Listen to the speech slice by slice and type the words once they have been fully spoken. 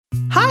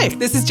Hi,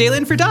 this is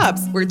Jalen for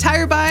Dobbs, where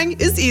tire buying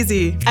is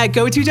easy. At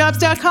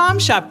GoToDobbs.com,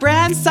 shop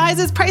brands,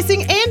 sizes,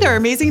 pricing, and our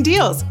amazing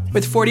deals.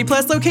 With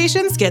 40-plus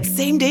locations, get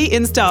same-day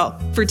install.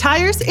 For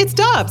tires, it's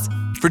Dobbs.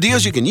 For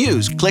deals you can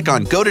use, click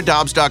on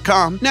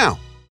GoToDobbs.com now.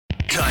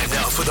 Time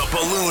now for the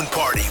Balloon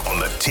Party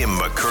on the Tim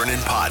McKernan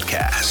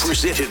Podcast.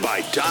 Presented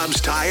by Dobbs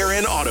Tire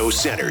and Auto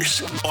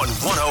Centers on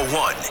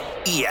 101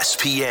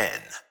 ESPN.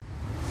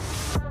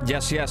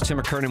 Yes, Tim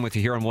McKernan with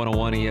you here on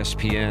 101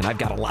 ESPN. I've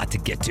got a lot to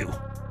get to.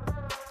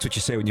 That's what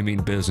you say when you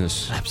mean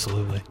business.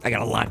 Absolutely. I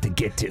got a lot to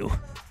get to.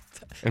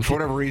 And for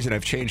whatever reason,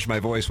 I've changed my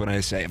voice when I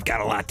say I've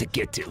got a lot to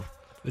get to.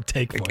 The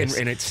take voice.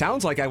 And it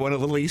sounds like I went a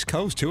little East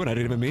Coast, too, and I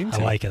didn't even mean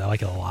to. I like it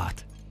a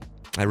lot.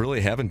 I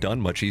really haven't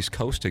done much East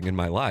Coasting in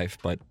my life,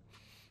 but,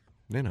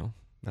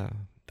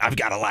 I've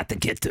got a lot to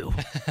get to.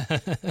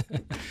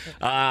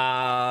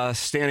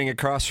 Standing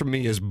across from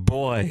me is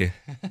Boy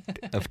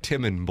of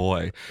Tim and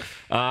Boy.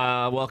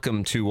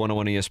 Welcome to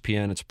 101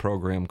 ESPN. It's a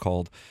program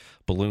called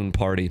Balloon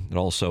Party. It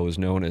also is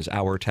known as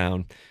Our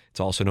Town. It's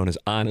also known as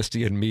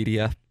Honesty in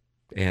Media.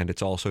 And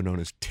it's also known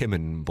as Tim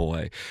and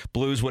Boy.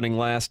 Blues winning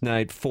last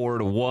night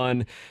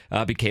 4-1.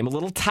 Became a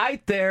little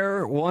tight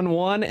there,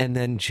 1-1. And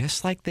then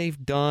just like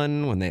they've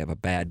done when they have a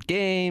bad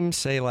game,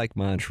 say like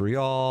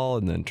Montreal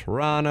and then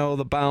Toronto,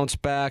 the bounce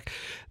back.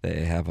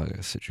 They have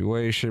a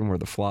situation where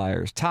the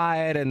Flyers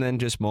tie it. And then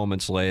just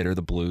moments later,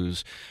 the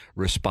Blues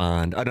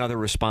respond. Another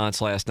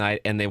response last night.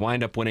 And they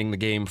wind up winning the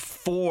game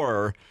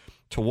 4-1.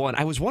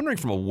 I was wondering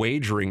from a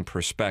wagering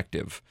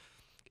perspective,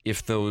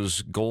 if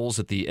those goals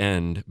at the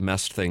end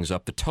messed things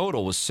up. The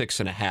total was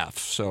 6.5.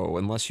 So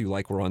unless you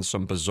we're on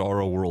some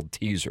bizarro world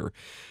teaser,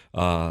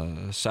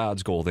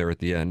 Saad's goal there at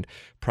the end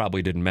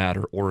probably didn't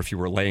matter. Or if you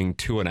were laying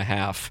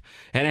 2.5.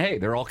 And hey,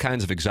 there are all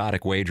kinds of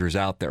exotic wagers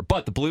out there.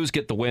 But the Blues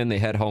get the win. They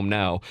head home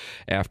now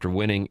after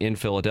winning in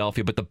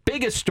Philadelphia. But the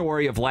biggest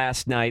story of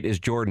last night is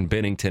Jordan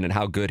Binnington and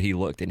how good he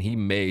looked. And he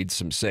made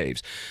some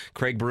saves.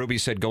 Craig Berube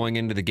said going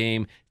into the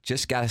game,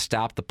 just got to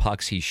stop the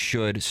pucks. He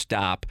should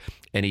stop.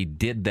 And he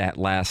did that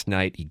last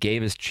night. He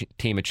gave his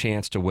team a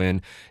chance to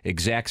win.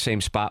 Exact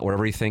same spot where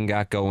everything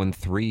got going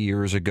 3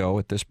 years ago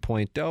at this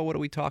point. What are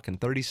we talking?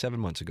 37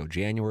 months ago,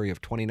 January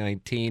of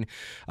 2019.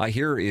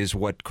 Here is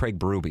what Craig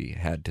Berube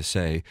had to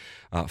say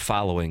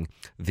following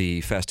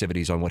the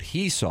festivities on what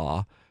he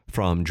saw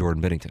from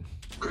Jordan Binnington.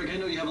 Craig, I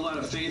know you have a lot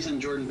of faith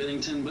in Jordan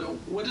Binnington, but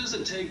what does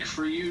it take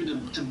for you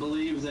to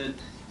believe that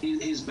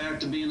he's back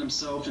to being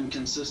himself and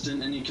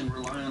consistent and you can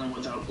rely on him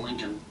without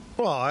blinking?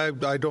 Well,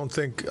 I don't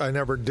think I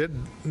never did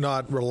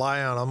not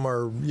rely on him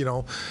or,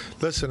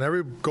 listen,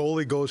 every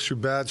goalie goes through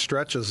bad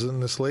stretches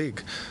in this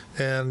league.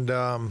 And,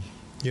 I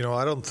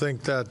don't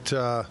think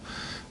that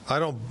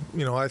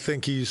I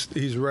think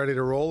he's ready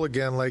to roll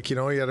again. He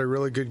had a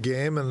really good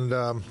game and,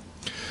 I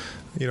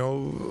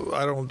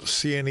don't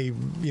see any,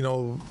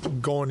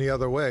 going the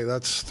other way.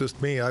 That's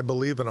just me. I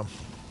believe in him.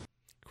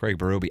 Craig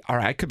Berube. All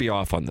right, I could be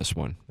off on this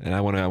one. And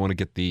I want to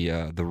get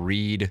the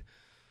read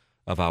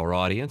of our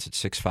audience at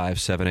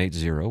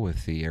 65780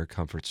 with the Air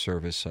Comfort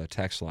Service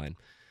text line.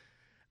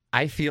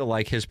 I feel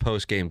like his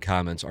post-game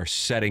comments are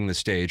setting the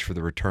stage for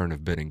the return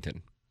of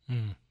Binnington.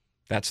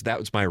 That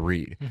was my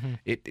read.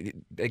 Mm-hmm.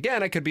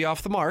 Again, I could be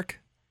off the mark.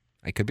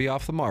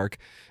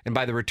 And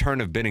by the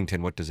return of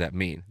Binnington, what does that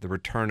mean? The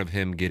return of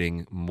him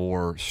getting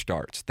more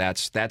starts.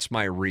 That's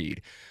my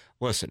read.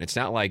 Listen, it's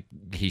not like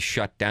he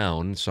shut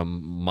down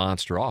some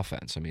monster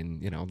offense. I mean,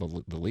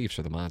 the Leafs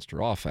are the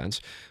monster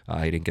offense.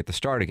 He didn't get the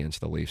start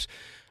against the Leafs.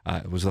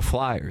 It was the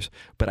Flyers.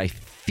 But I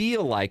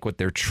feel like what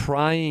they're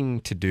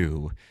trying to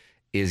do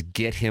is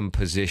get him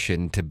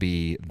positioned to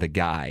be the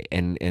guy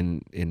and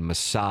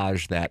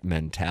massage that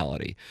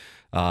mentality.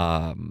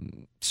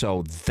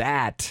 So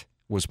that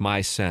was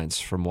my sense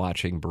from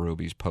watching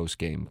Berube's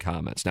post-game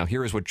comments. Now,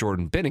 here is what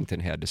Jordan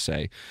Binnington had to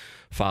say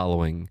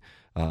following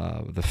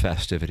the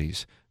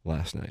festivities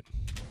last night.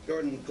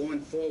 Jordan, going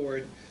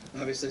forward,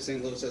 obviously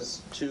St. Louis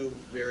has two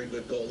very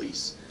good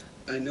goalies.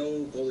 I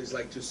know goalies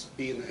like to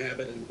be in the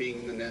habit of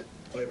being in the net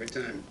every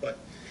time, but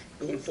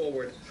going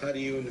forward, how do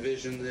you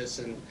envision this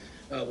and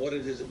what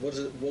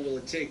will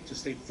it take to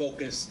stay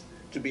focused,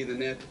 to be in the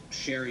net,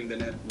 sharing the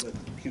net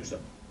with Cusa?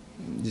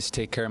 Just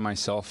take care of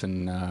myself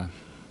and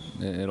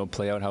it'll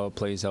play out how it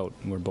plays out.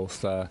 We're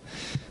both,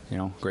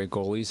 great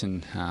goalies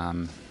and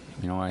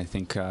I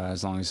think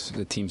as long as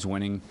the team's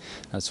winning,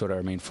 that's what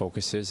our main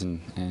focus is,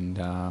 and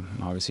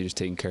obviously just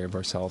taking care of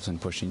ourselves and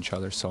pushing each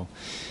other. So,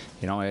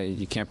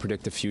 you can't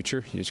predict the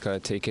future. You just got to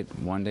take it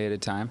one day at a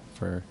time,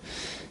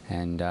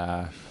 and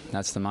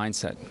that's the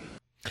mindset.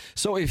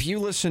 So if you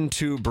listen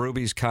to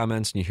Berube's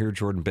comments and you hear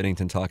Jordan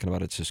Binnington talking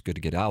about it's just good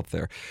to get out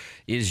there,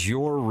 is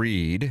your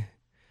read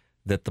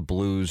that the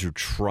Blues are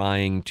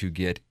trying to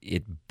get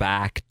it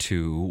back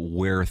to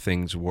where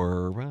things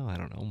were,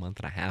 a month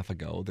and a half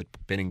ago, that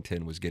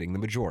Binnington was getting the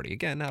majority.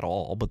 Again, not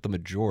all, but the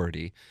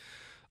majority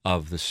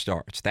of the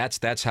starts. That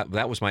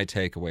was my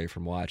takeaway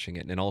from watching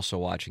it, and also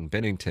watching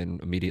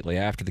Binnington immediately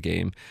after the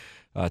game,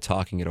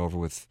 talking it over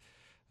with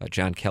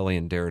John Kelly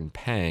and Darren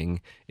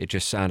Pang, it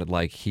just sounded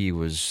like he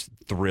was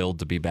thrilled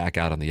to be back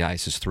out on the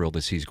ice, as thrilled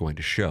as he's going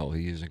to show.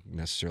 He isn't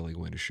necessarily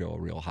going to show a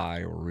real high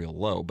or a real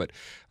low, but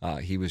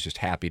he was just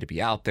happy to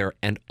be out there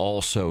and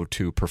also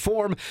to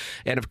perform.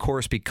 And, of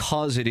course,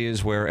 because it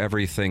is where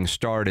everything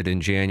started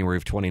in January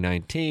of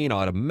 2019,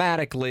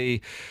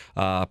 automatically,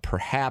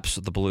 perhaps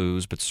the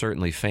Blues, but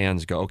certainly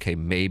fans go, okay,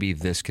 maybe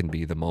this can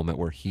be the moment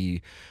where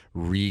he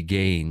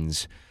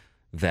regains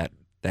that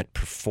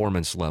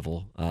performance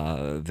level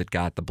that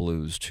got the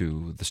Blues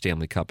to the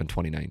Stanley Cup in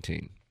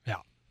 2019. Yeah.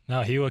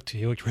 No, he looked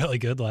really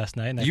good last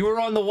night. You were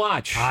on the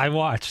watch. I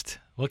watched.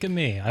 Look at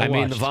me. I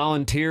mean, the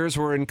Volunteers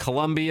were in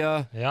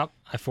Columbia. Yep.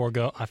 I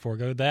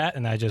forgoed that,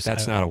 and I just...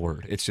 That's not a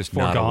word. It's just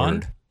not a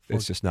word.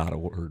 It's just not a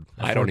word.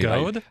 I don't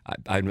even...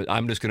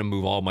 I'm just going to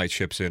move all my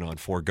chips in on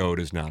foregoed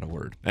is not a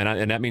word.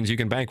 And that means you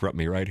can bankrupt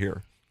me right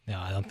here. No,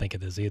 I don't think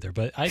it is either,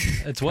 but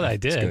it's what I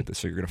did. It's good,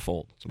 so you're going to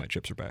fold, so my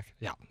chips are back.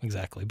 Yeah,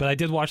 exactly. But I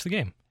did watch the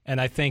game, and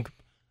I think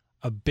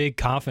a big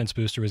confidence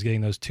booster was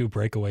getting those 2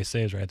 breakaway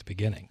saves right at the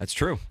beginning. That's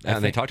true,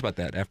 and they talked about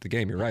that after the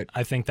game. You're right.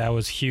 I think that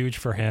was huge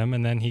for him,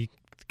 and then he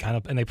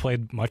and they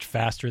played much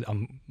faster.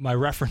 My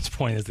reference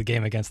point is the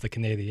game against the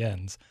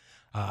Canadiens,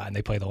 and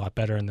they played a lot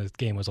better, and the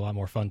game was a lot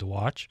more fun to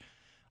watch.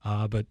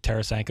 But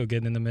Tarasenko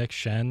getting in the mix,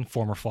 Shen,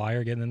 former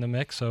Flyer, getting in the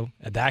mix. So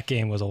that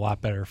game was a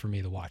lot better for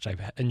me to watch. I've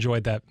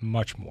enjoyed that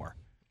much more.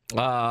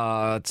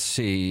 Let's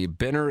see.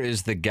 Binner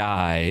is the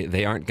guy.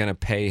 They aren't going to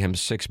pay him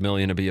 $6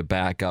 million to be a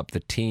backup. The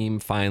team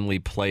finally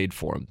played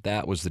for him.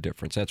 That was the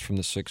difference. That's from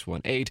the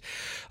 618.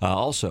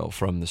 Also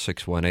from the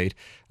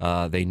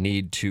 618, they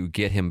need to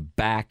get him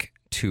back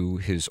to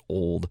his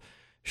old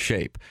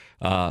shape.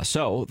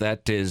 So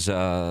that is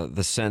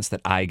the sense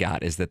that I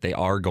got, is that they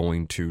are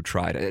going to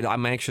try to.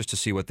 I'm anxious to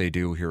see what they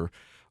do here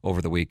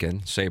over the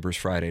weekend. Sabres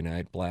Friday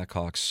night,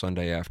 Blackhawks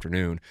Sunday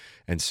afternoon,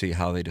 and see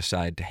how they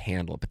decide to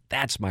handle it. But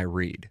that's my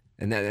read.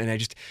 And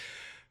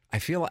I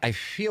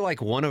feel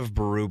like one of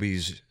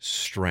Berube's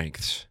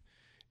strengths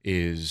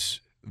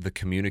is the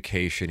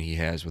communication he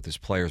has with his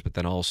players, but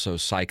then also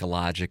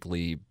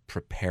psychologically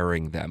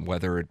preparing them,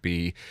 whether it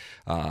be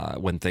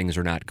when things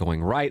are not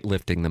going right,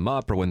 lifting them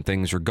up, or when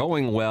things are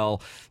going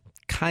well,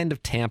 kind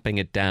of tamping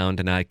it down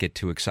to not get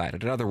too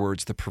excited. In other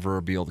words, the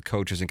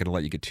coach isn't going to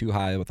let you get too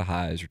high with the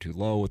highs or too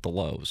low with the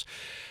lows.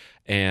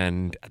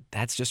 And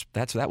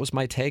that was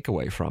my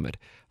takeaway from it,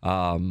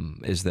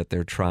 is that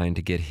they're trying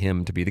to get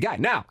him to be the guy.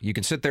 Now, you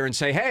can sit there and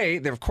say, hey,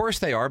 of course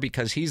they are,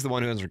 because he's the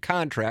one who's under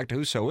contract,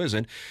 Husso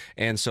isn't,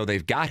 and so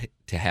they've got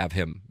to have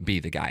him be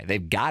the guy. They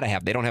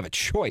don't have a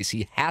choice.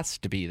 He has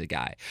to be the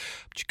guy.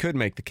 But you could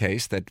make the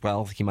case that,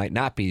 well, he might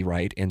not be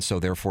right, and so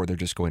therefore they're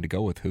just going to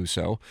go with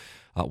Husso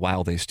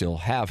while they still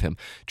have him.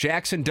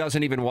 Jackson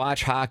doesn't even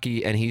watch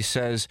hockey, and he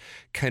says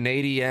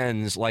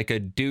Canadiens like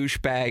a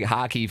douchebag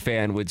hockey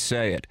fan would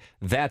say it.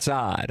 That's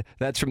odd.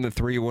 That's from the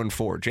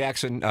 314.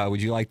 Jackson, would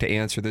you like to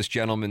answer this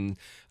gentleman?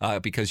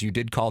 Because you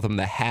did call them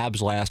the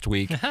Habs last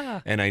week,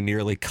 and I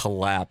nearly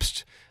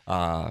collapsed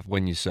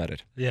when you said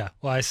it. Yeah,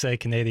 well, I say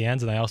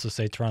Canadiens, and I also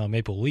say Toronto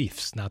Maple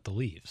Leafs, not the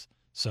Leaves.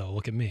 So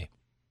look at me.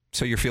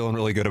 So you're feeling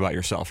really good about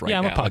yourself right now.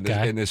 I'm a puck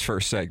guy. In this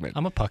first segment.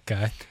 I'm a puck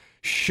guy.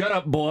 Shut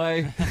up,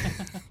 boy.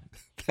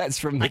 That's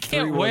from the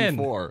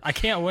 314. I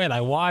can't win. I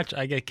watch,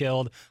 I get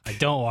killed. I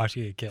don't watch,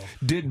 I get killed.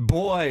 Did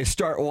boy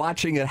start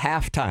watching at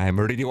halftime,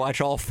 or did you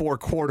watch all 4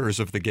 quarters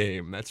of the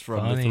game? That's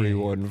from the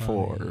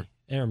 314.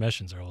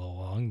 Intermissions are a little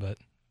long, but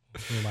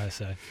what am I to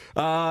say?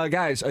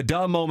 Guys, a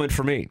dumb moment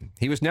for me.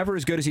 He was never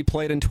as good as he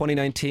played in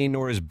 2019,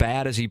 nor as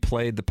bad as he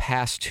played the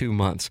past 2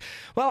 months.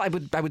 Well,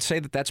 I would say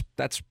that's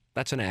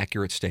an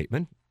accurate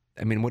statement.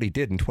 I mean, what he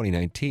did in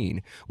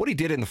 2019, what he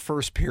did in the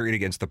first period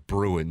against the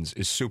Bruins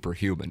is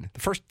superhuman.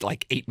 The first,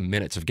 8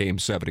 minutes of Game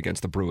 7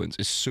 against the Bruins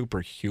is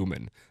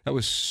superhuman. That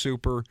was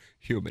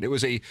superhuman. It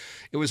was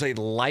a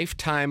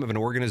lifetime of an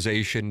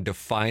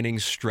organization-defining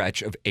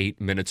stretch of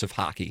 8 minutes of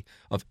hockey,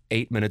 of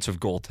 8 minutes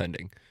of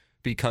goaltending.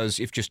 Because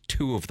if just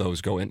 2 of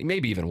those go in,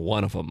 maybe even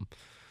 1 of them,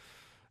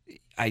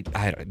 I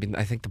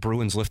think the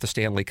Bruins lift the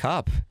Stanley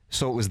Cup.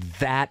 So it was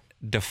that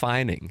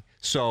defining.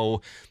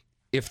 So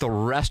if the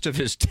rest of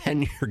his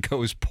tenure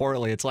goes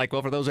poorly, it's like,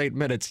 well, for those 8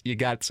 minutes, you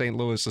got St.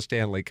 Louis the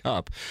Stanley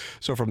Cup.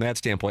 So from that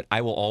standpoint, I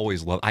will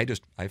always love.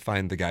 I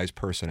find the guy's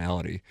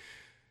personality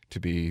to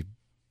be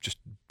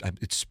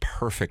it's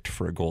perfect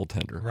for a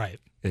goaltender.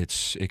 Right.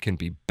 It can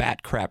be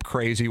bat crap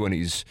crazy when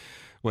he's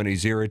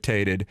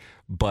irritated,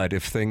 but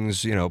if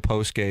things,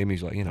 post game,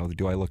 he's like,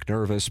 do I look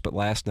nervous? But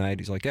last night,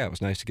 he's like, yeah, it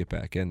was nice to get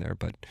back in there,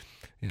 but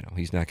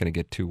he's not going to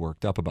get too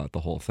worked up about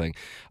the whole thing.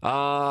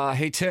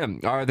 Hey,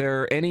 Tim, are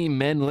there any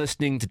men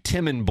listening to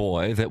Tim and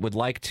Boy that would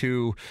like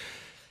to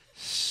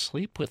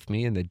sleep with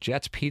me in the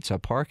Jets Pizza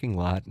parking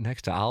lot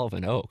next to Olive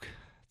and Oak?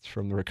 It's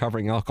from the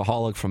recovering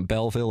alcoholic from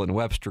Belleville and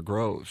Webster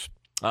Groves.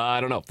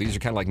 I don't know. These are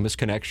kind of like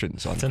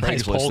misconnections on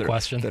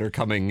Craigslist that are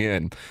coming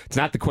in. It's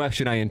not the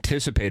question I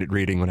anticipated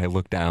reading when I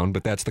looked down,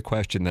 but that's the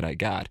question that I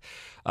got.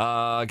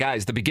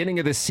 Guys, the beginning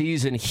of the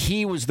season,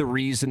 he was the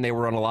reason they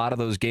were on a lot of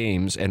those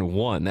games and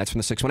won. That's from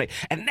the 618.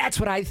 And that's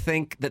what I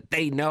think that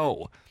they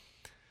know.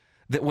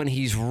 that when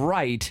he's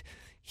right,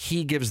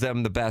 he gives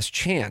them the best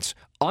chance.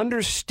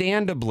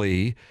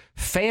 Understandably,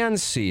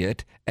 fans see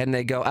it and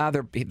they go,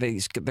 they're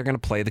going to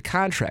play the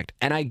contract.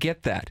 And I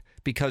get that,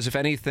 because if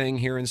anything,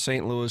 here in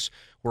St. Louis,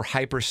 we're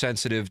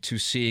hypersensitive to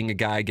seeing a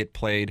guy get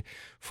played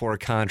for a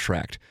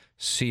contract.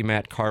 See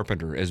Matt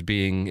Carpenter as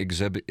being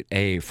Exhibit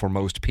A for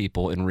most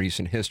people in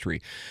recent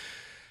history.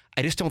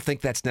 I just don't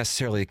think that's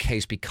necessarily the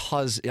case,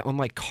 because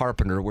unlike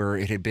Carpenter, where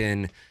it had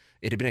been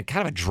a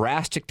kind of a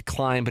drastic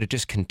decline, but it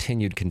just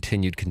continued,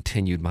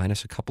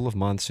 minus a couple of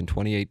months in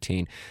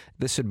 2018.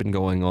 This had been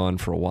going on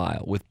for a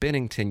while. With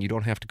Binnington, you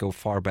don't have to go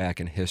far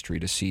back in history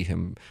to see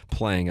him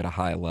playing at a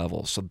high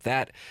level.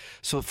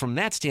 So from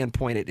that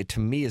standpoint, it to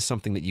me is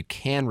something that you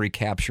can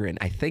recapture, and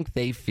I think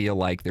they feel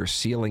like their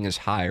ceiling is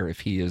higher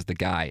if he is the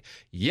guy.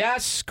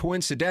 Yes,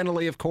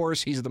 coincidentally, of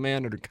course, he's the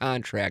man under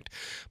contract,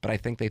 but I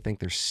think they think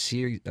their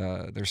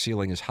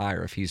ceiling is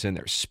higher if he's in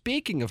there.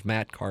 Speaking of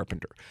Matt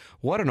Carpenter,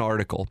 what an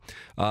article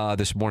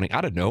this morning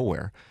out of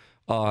nowhere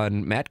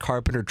on Matt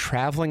Carpenter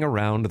traveling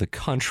around the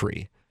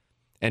country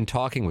and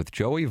talking with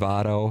Joey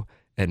Votto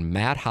and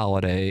Matt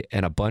Holliday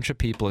and a bunch of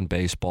people in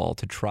baseball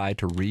to try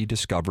to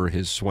rediscover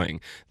his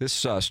swing. This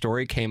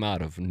story came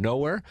out of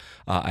nowhere.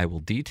 I will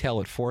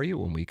detail it for you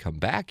when we come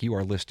back. You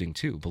are listening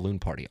to Balloon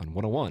Party on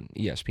 101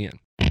 ESPN.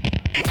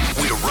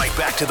 We're right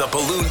back to the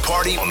Balloon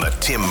Party on the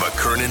Tim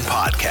McKernan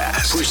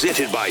Podcast.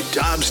 Presented by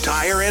Dobbs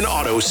Tire and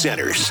Auto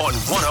Centers on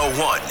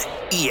 101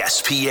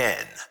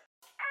 ESPN.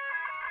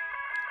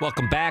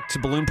 Welcome back to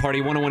Balloon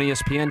Party 101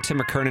 ESPN. Tim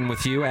McKernan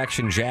with you.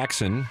 Action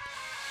Jackson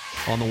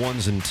on the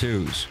ones and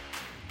twos.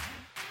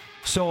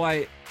 So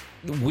I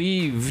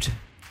weaved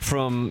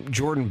from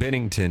Jordan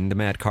Binnington to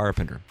Matt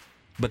Carpenter,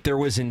 but there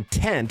was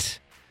intent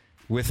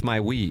with my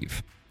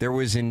weave. There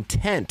was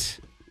intent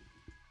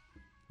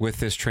with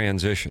this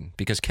transition,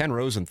 because Ken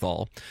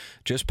Rosenthal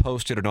just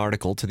posted an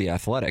article to The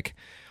Athletic,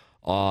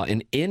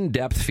 an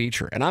in-depth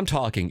feature, and I'm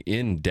talking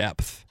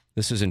in-depth.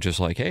 This isn't just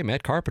like, hey,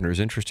 Matt Carpenter is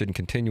interested in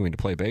continuing to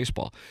play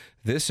baseball.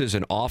 This is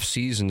an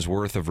off-season's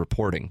worth of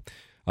reporting,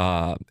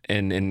 and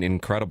an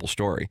incredible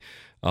story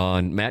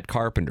on Matt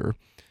Carpenter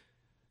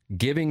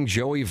giving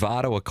Joey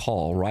Votto a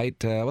call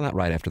not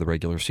right after the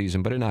regular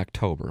season, but in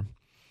October,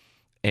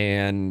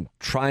 and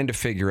trying to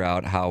figure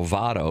out how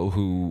Votto,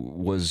 who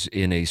was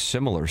in a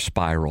similar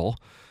spiral,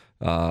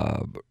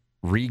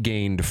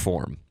 regained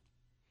form.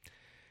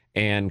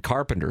 And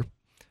Carpenter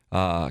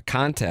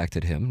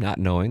contacted him, not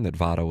knowing that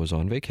Votto was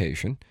on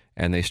vacation,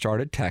 and they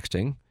started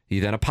texting. He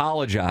then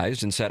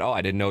apologized and said,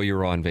 I didn't know you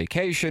were on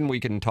vacation.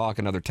 We can talk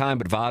another time.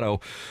 But Votto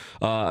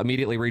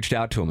immediately reached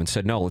out to him and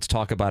said, no, let's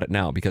talk about it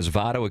now, because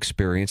Votto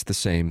experienced the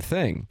same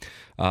thing.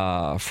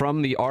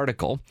 From the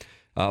article,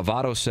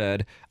 Votto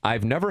said,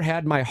 I've never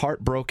had my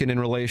heart broken in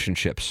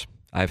relationships.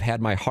 I've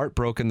had my heart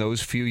broken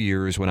those few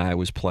years when I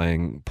was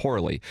playing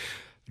poorly.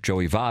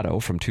 Joey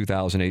Votto from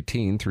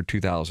 2018 through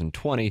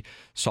 2020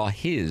 saw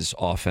his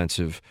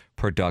offensive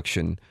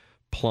production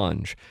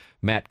plunge.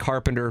 Matt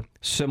Carpenter,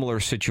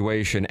 similar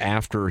situation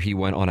after he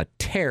went on a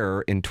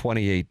tear in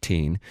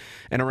 2018.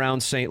 And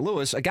around St.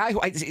 Louis, a guy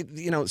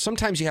who,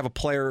 sometimes you have a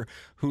player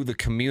who the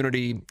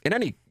community in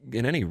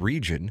any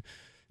region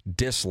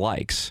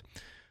dislikes,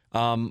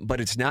 but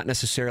it's not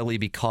necessarily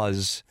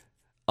because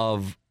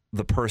of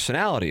the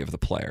personality of the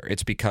player.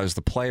 It's because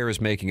the player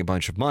is making a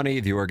bunch of money,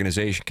 the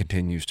organization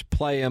continues to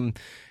play him,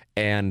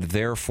 and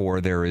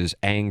therefore there is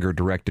anger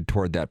directed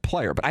toward that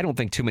player. But I don't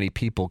think too many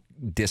people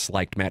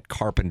disliked Matt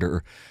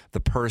Carpenter, the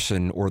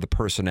person or the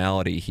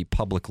personality he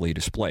publicly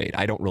displayed.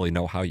 I don't really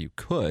know how you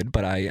could,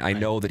 but I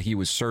know that he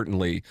was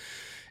certainly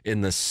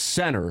in the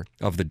center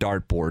of the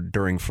dartboard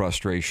during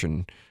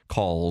frustration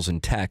calls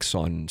and texts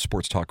on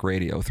sports talk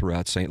radio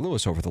throughout St.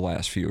 Louis over the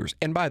last few years.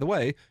 And by the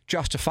way,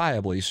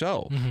 justifiably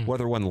so. Mm-hmm.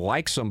 Whether one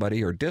likes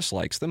somebody or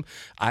dislikes them,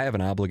 I have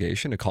an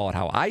obligation to call it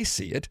how I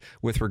see it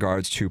with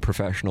regards to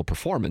professional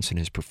performance, and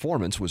his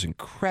performance was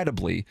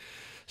incredibly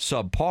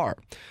subpar.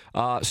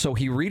 So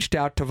he reached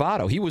out to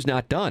Votto. He was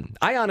not done.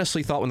 I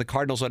honestly thought when the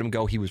Cardinals let him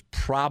go, he was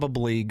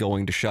probably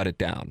going to shut it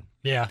down.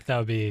 Yeah, that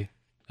would be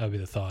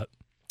the thought.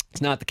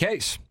 It's not the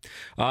case.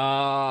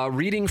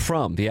 Reading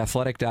from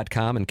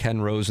theathletic.com and Ken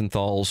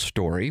Rosenthal's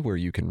story, where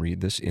you can read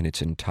this in its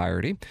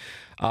entirety.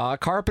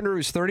 Carpenter,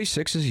 who's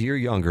 36, is a year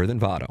younger than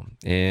Votto.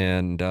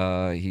 And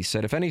he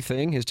said, if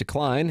anything, his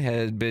decline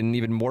had been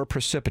even more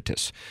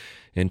precipitous.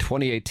 In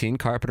 2018,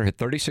 Carpenter hit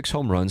 36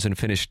 home runs and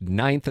finished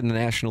 9th in the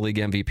National League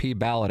MVP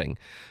balloting.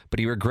 But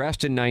he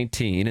regressed in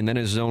 19, and then,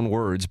 in his own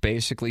words,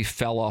 basically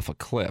fell off a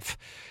cliff.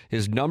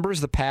 His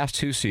numbers the past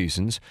two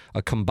seasons,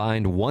 a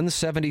combined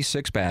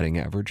 176 batting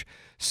average,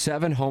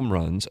 7 home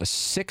runs, a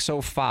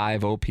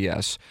 605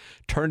 OPS,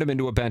 turned him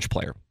into a bench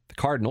player. The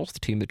Cardinals, the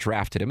team that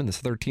drafted him in the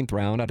 13th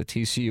round out of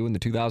TCU in the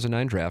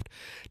 2009 draft,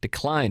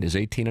 declined his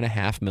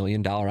 $18.5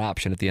 million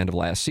option at the end of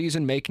last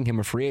season, making him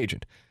a free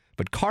agent.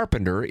 But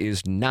Carpenter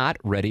is not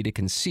ready to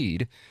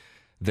concede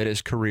that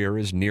his career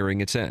is nearing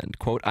its end.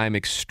 Quote, I'm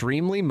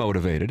extremely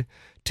motivated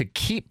to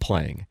keep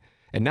playing.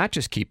 And not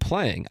just keep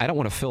playing. I don't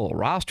want to fill a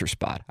roster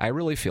spot. I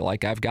really feel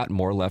like I've got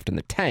more left in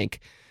the tank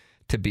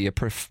to be a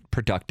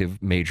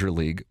productive major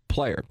league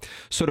player.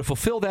 So to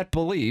fulfill that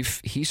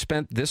belief, he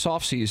spent this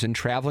offseason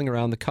traveling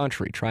around the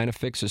country trying to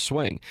fix his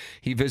swing.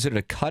 He visited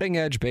a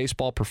cutting-edge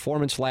baseball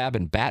performance lab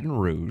in Baton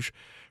Rouge,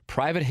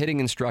 private hitting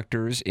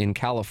instructors in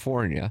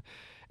California,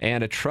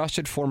 and a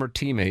trusted former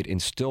teammate in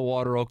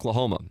Stillwater,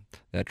 Oklahoma.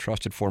 That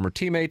trusted former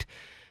teammate,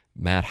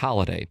 Matt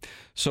Holliday.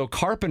 So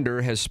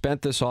Carpenter has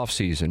spent this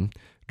offseason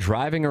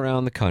driving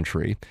around the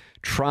country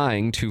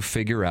trying to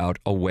figure out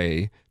a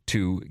way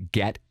to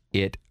get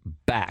it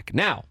back.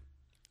 Now,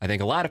 I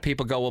think a lot of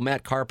people go, well,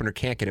 Matt Carpenter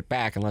can't get it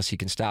back unless he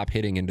can stop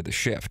hitting into the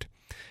shift.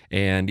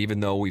 And even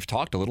though we've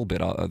talked a little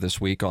bit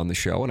this week on the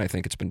show, and I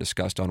think it's been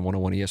discussed on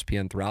 101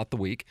 ESPN throughout the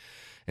week,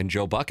 and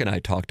Joe Buck and I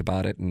talked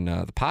about it in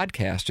the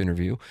podcast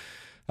interview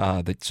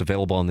that's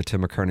available on the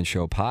Tim McKernan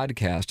Show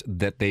podcast,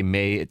 that they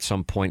may at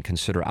some point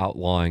consider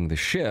outlawing the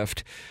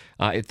shift.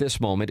 At this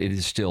moment, it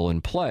is still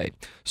in play.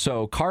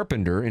 So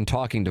Carpenter, in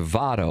talking to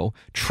Votto,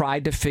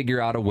 tried to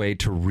figure out a way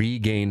to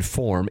regain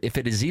form, if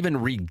it is even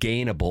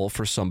regainable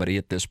for somebody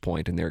at this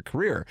point in their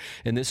career.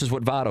 And this is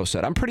what Votto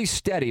said. I'm pretty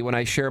steady when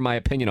I share my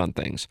opinion on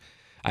things.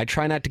 I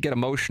try not to get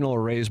emotional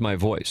or raise my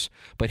voice.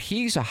 But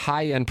he's a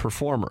high-end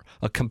performer,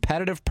 a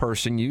competitive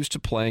person used to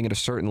playing at a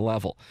certain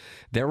level.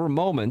 There were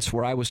moments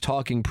where I was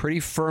talking pretty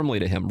firmly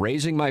to him,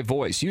 raising my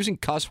voice, using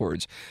cuss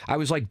words. I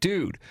was like,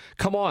 dude,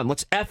 come on,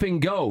 let's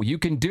effing go. You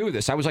can do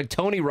this. I was like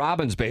Tony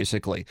Robbins,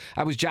 basically.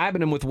 I was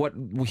jibing him with what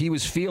he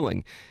was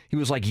feeling. He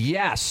was like,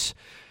 yes.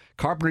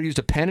 Carpenter used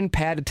a pen and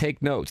pad to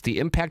take notes. The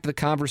impact of the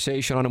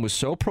conversation on him was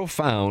so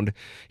profound,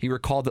 he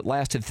recalled it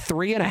lasted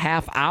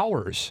 3.5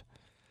 hours.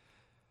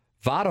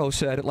 Votto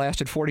said it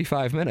lasted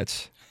 45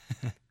 minutes.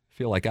 I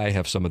feel like I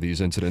have some of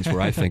these incidents where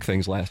I think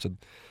things lasted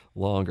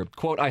longer.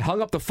 Quote, I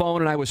hung up the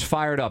phone and I was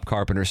fired up,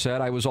 Carpenter said.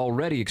 I was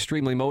already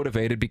extremely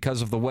motivated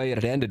because of the way it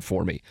had ended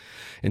for me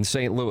in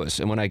St. Louis.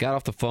 And when I got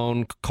off the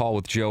phone call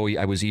with Joey,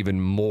 I was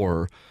even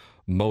more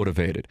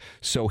motivated.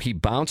 So he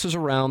bounces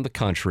around the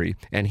country,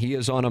 and he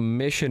is on a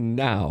mission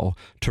now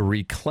to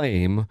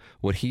reclaim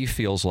what he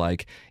feels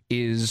like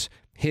is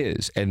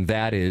his, and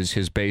that is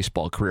his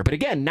baseball career. But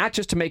again, not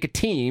just to make a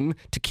team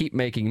to keep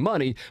making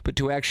money, but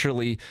to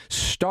actually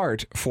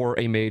start for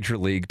a major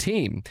league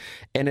team.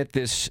 And at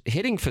this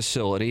hitting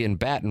facility in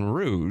Baton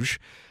Rouge,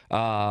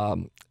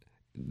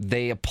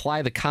 they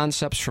apply the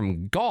concepts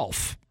from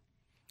golf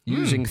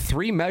using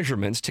 3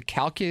 measurements to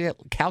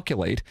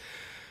calculate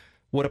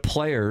what a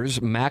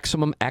player's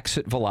maximum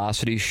exit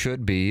velocity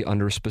should be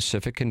under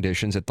specific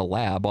conditions at the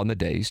lab on the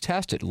day he's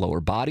tested.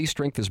 Lower body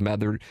strength is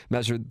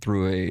measured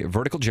through a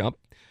vertical jump,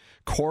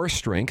 core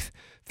strength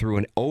through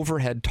an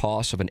overhead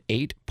toss of an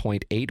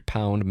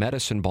 8.8-pound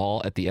medicine ball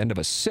at the end of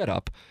a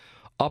sit-up,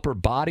 upper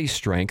body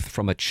strength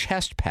from a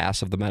chest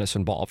pass of the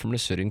medicine ball from a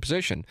sitting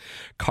position.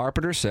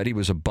 Carpenter said he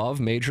was above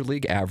major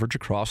league average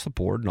across the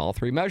board in all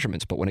 3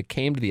 measurements, but when it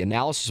came to the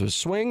analysis of his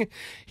swing,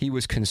 he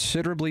was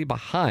considerably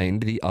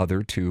behind the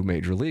other 2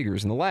 major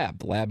leaguers in the lab.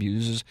 The lab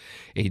uses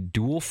a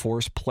dual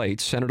force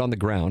plate centered on the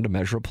ground to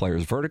measure a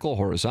player's vertical,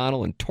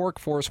 horizontal, and torque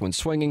force when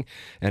swinging,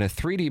 and a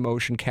 3D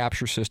motion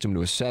capture system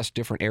to assess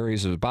different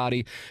areas of his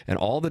body, and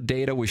all the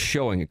data was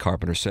showing,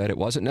 Carpenter said. It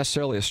wasn't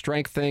necessarily a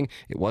strength thing,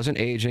 it wasn't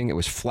aging, it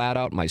was flat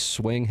out my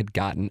swing had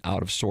gotten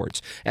out of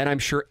sorts. And I'm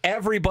sure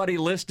everybody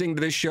listening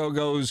to this show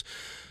goes,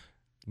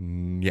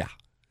 yeah,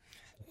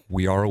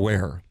 we are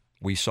aware.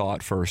 We saw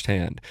it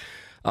firsthand.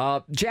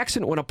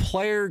 Jackson, when a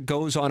player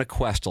goes on a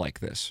quest like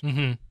this,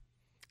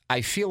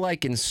 I feel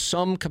like in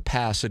some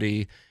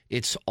capacity,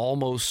 it's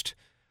almost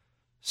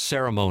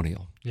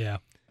ceremonial. Yeah.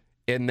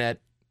 In that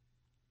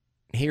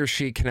he or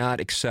she cannot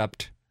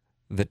accept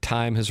that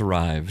time has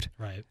arrived.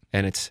 Right.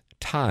 And it's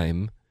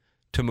time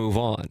to move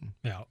on.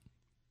 Yeah.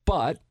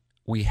 But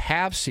we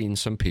have seen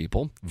some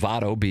people,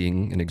 Votto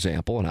being an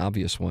example, an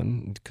obvious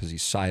one, because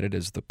he's cited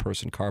as the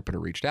person Carpenter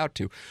reached out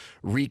to,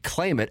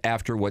 reclaim it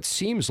after what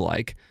seems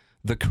like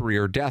the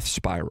career death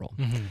spiral.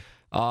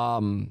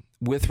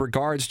 With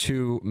regards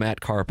to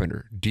Matt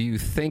Carpenter, do you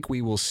think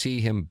we will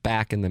see him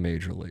back in the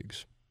major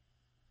leagues?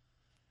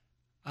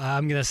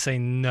 I'm going to say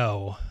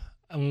no,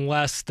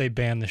 unless they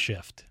ban the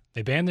shift.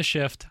 They ban the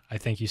shift, I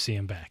think you see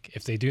him back.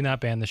 If they do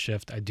not ban the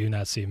shift, I do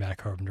not see Matt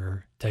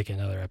Carpenter taking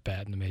another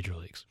at-bat in the major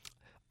leagues.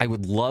 I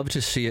would love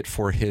to see it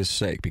for his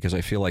sake because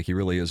I feel like he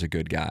really is a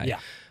good guy.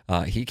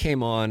 Yeah. He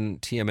came on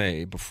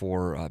TMA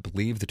before, I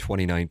believe, the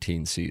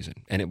 2019 season.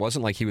 And it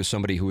wasn't like he was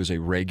somebody who was a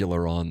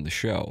regular on the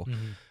show.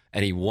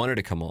 And he wanted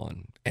to come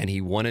on. And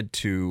he wanted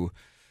to,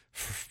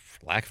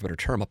 for lack of a better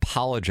term,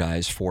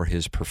 apologize for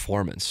his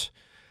performance.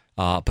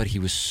 But he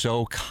was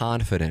so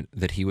confident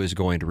that he was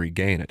going to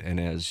regain it.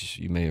 And as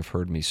you may have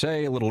heard me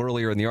say a little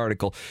earlier in the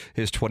article,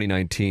 his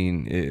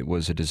 2019 it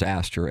was a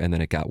disaster, and then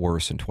it got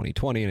worse in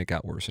 2020, and it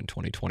got worse in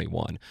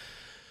 2021.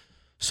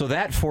 So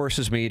that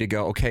forces me to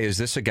go, okay, is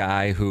this a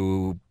guy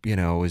who,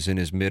 is in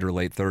his mid or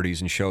late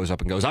 30s and shows up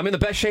and goes, I'm in the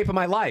best shape of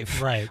my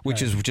life, right?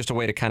 Which is just a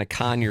way to kind of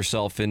con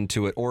yourself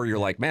into it. Or you're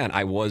like, man,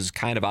 I was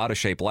kind of out of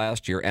shape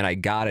last year and I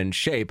got in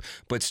shape,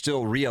 but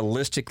still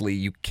realistically,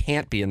 you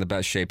can't be in the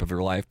best shape of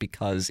your life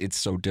because it's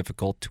so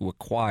difficult to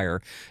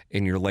acquire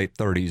in your late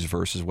 30s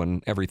versus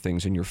when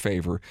everything's in your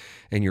favor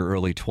in your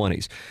early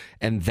 20s.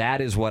 And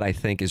that is what I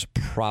think is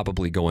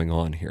probably going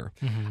on here.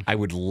 Mm-hmm. I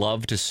would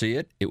love to see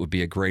it. It would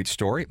be a great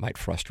story. It might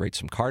frustrate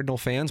some Cardinal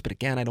fans, but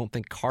again, I don't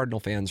think Cardinal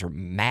fans are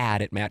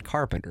mad at Matt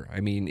Carpenter. I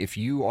mean, if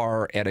you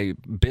are at a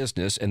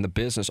business and the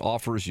business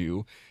offers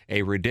you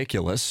a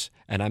ridiculous,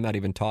 and I'm not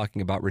even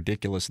talking about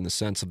ridiculous in the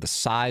sense of the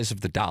size of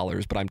the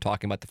dollars, but I'm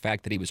talking about the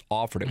fact that he was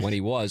offered it when he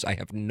was. I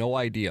have no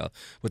idea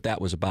what that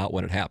was about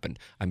when it happened.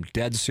 I'm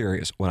dead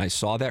serious. When I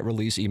saw that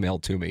release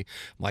emailed to me,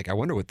 I'm like, I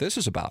wonder what this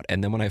is about.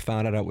 And then when I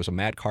found out it was a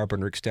Matt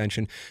Carpenter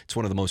extension, it's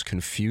one of the most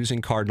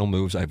confusing Cardinal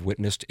moves I've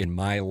witnessed in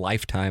my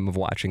lifetime of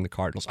watching the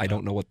Cardinals. I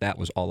don't know what that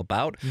was all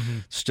about. Mm-hmm.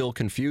 Still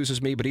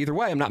confuses me, but either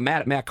way, I'm not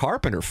mad at Matt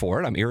Carpenter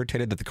for it. I'm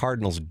irritated that the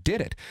Cardinals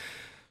did it.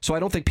 So I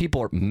don't think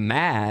people are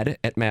mad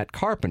at Matt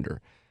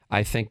Carpenter.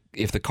 I think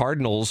if the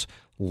Cardinals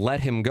let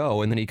him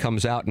go and then he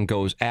comes out and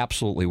goes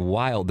absolutely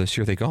wild this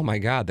year, they go, oh my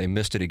God, they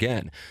missed it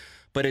again.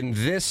 But in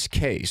this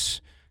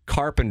case,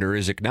 Carpenter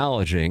is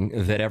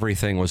acknowledging that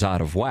everything was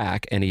out of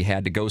whack and he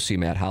had to go see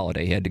Matt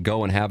Holliday. He had to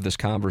go and have this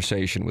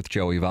conversation with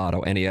Joey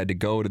Votto, and he had to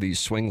go to these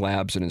swing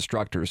labs and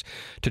instructors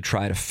to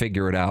try to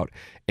figure it out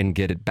and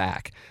get it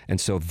back.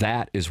 And so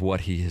that is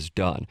what he has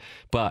done.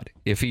 But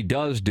if he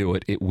does do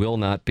it, it will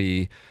not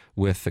be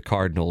with the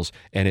Cardinals.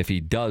 And if he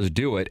does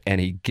do it and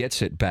he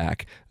gets it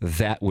back,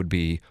 that would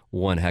be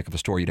one heck of a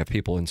story. You'd have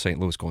people in St.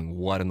 Louis going,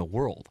 what in the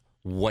world?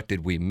 What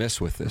did we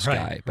miss with this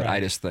guy? But I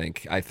just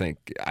think,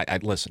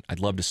 listen, I'd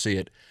love to see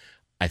it.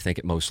 I think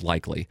it most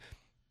likely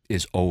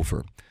is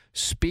over.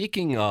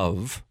 Speaking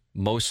of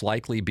most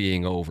likely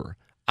being over,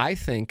 I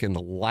think in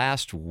the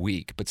last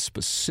week, but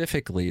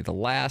specifically the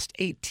last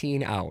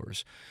 18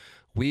 hours,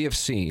 we have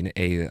seen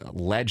a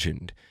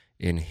legend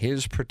in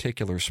his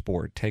particular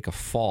sport take a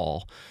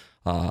fall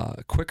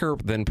quicker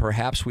than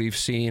perhaps we've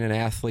seen an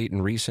athlete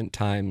in recent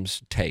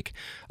times take.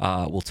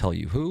 We'll tell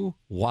you who,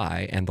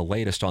 why, and the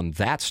latest on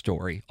that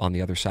story on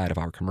the other side of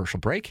our commercial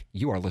break.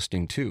 You are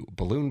listening to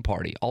Balloon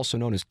Party, also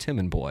known as Tim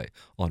and Boy,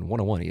 on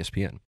 101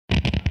 ESPN.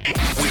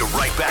 We're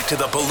right back to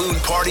the Balloon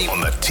Party on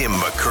the Tim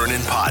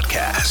McKernan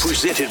Podcast.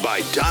 Presented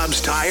by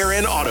Dobbs Tire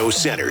and Auto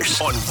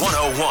Centers on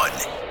 101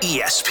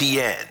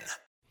 ESPN.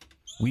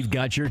 We've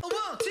got your... 1,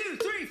 2,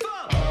 3, 4.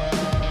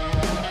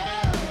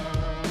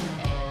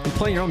 You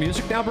playing your own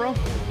music now, bro?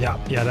 Yeah,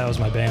 that was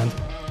my band.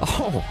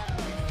 Oh.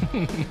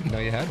 Now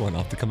you had one.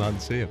 I'll have to come out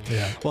and see it.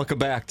 Yeah. Welcome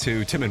back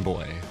to Tim and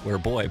Boy, where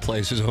Boy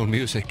plays his own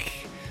music.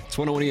 It's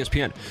 101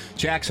 ESPN.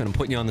 Jackson, I'm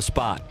putting you on the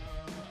spot.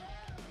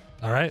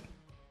 All right.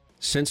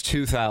 Since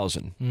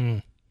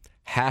 2000,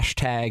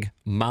 hashtag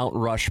Mount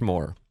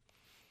Rushmore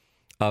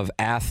of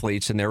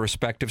athletes in their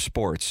respective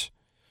sports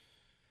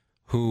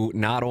who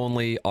not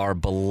only are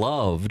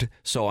beloved,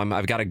 so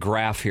I've got a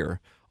graph here.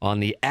 On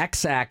the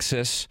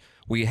x-axis,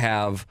 we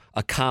have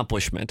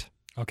accomplishment.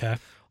 Okay.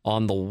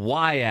 On the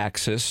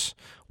y-axis,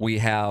 we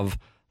have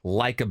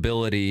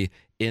likability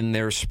in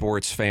their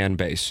sports fan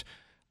base.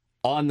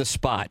 On the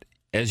spot,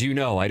 as you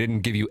know, I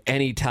didn't give you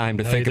any time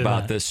to think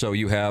about this, so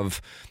you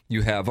have.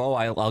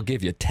 I'll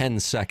give you 10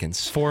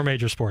 seconds. 4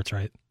 major sports,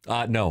 right?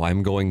 No,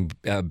 I'm going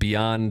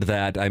beyond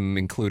that. I'm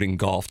including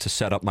golf to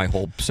set up my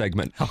whole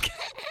segment. Okay.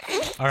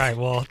 All right,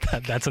 well,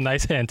 that's a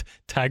nice hint.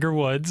 Tiger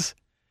Woods.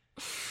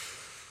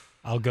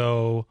 I'll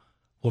go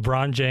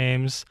LeBron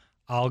James.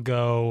 I'll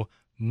go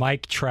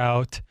Mike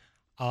Trout.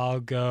 I'll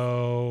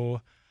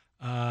go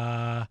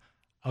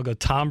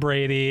Tom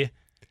Brady.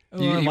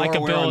 You are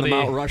aware on the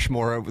Mount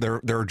Rushmore,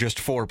 there are just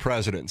 4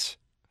 presidents.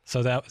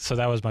 So that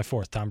was my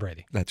 4th, Tom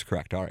Brady. That's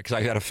correct. All right,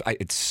 because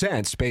it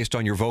sensed based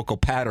on your vocal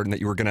pattern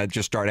that you were going to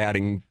just start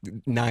adding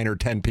 9 or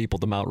 10 people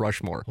to Mount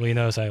Rushmore. Well, you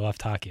notice I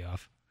left hockey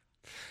off.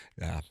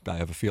 Yeah, I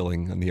have a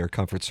feeling on the Air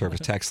Comfort Service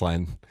text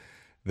line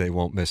they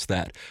won't miss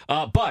that.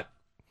 But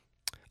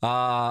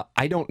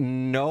I don't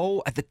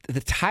know.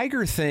 The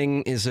Tiger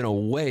thing is in a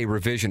way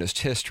revisionist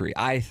history,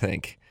 I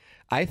think.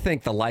 I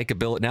think the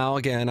likability... Now,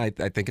 again, I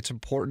think it's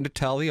important to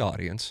tell the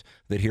audience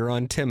that here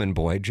on Tim and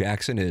Boy,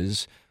 Jackson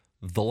is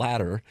the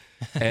latter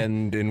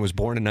and was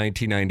born in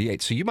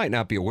 1998. So you might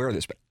not be aware of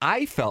this, but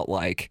I felt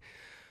like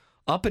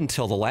up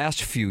until the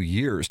last few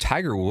years,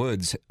 Tiger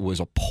Woods was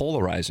a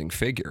polarizing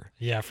figure.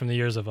 Yeah, from the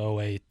years of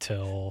 2008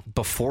 till...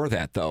 Before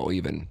that, though,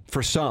 even.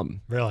 For some.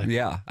 Really?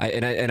 Yeah.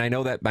 I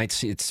know that might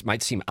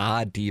seem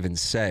odd to even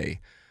say.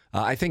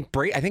 I think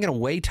in a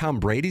way Tom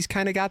Brady's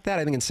kind of got that.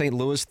 I think in St.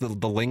 Louis, the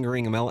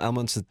lingering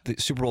elements of the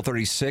Super Bowl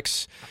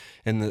 36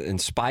 and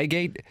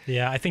Spygate.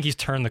 Yeah, I think he's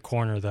turned the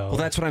corner, though. Well,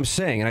 that's what I'm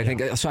saying. And I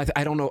think, so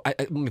I don't know.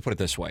 Let me put it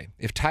this way.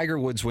 If Tiger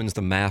Woods wins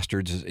the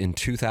Masters in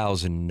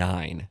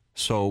 2009,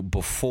 so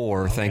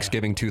before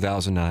Thanksgiving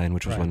 2009,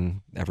 which was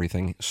when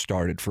everything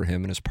started for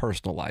him in his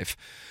personal life,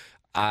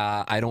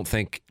 I don't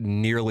think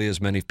nearly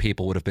as many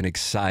people would have been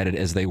excited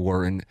as they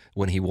were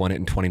when he won it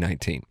in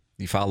 2019.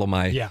 You follow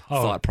my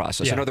thought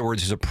process? Yeah. In other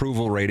words, his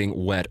approval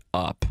rating went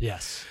up.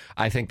 Yes.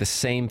 I think the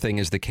same thing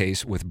is the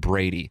case with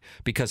Brady,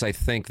 because I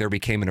think there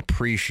became an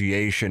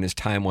appreciation as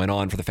time went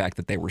on for the fact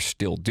that they were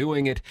still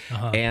doing it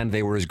and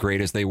they were as great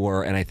as they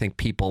were. And I think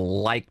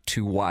people like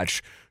to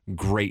watch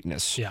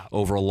greatness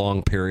over a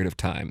long period of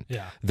time,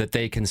 that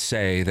they can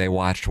say they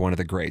watched one of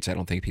the greats. I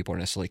don't think people are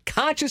necessarily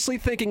consciously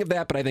thinking of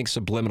that, but I think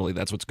subliminally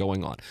that's what's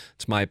going on.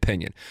 It's my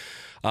opinion.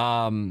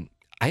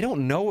 I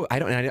don't know.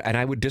 And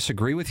I would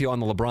disagree with you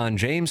on the LeBron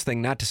James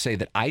thing. Not to say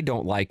that I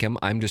don't like him.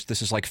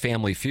 This is like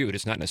Family Feud.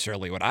 It's not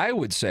necessarily what I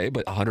would say,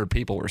 but 100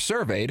 people were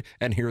surveyed,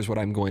 and here's what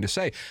I'm going to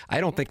say.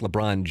 I don't think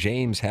LeBron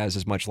James has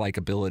as much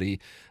likability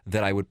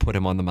that I would put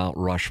him on the Mount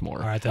Rushmore.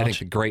 All right, I think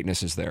the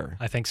greatness is there.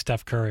 I think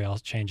Steph Curry, I'll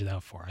change it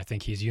out for. I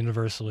think he's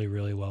universally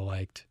really well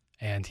liked,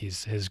 and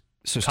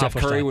So Steph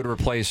Curry would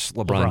replace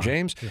LeBron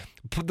James? Yeah.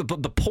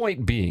 The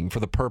point being, for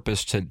the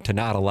purpose to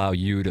not allow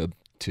you to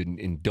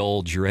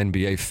indulge your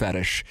NBA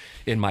fetish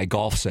in my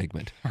golf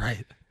segment.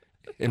 Right.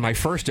 In my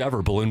first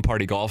ever balloon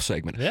party golf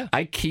segment. Yeah.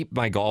 I keep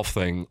my golf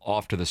thing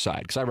off to the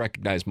side because I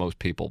recognize most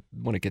people,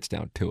 when it gets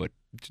down to it,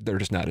 they're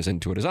just not as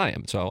into it as I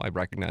am. So I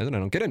recognize it and I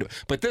don't get into it.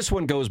 But this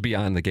one goes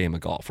beyond the game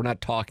of golf. We're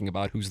not talking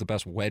about who's the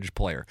best wedge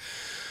player.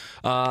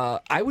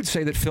 I would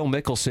say that Phil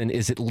Mickelson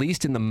is at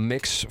least in the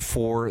mix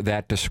for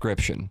that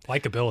description.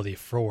 Likability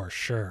for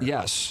sure.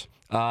 Yes.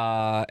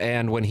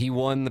 And when he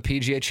won the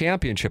PGA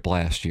Championship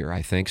last year,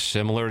 I think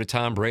similar to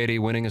Tom Brady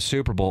winning a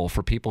Super Bowl,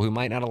 for people who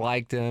might not have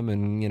liked him,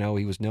 and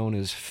he was known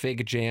as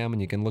Fig Jam,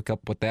 and you can look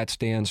up what that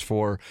stands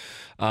for.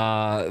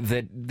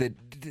 That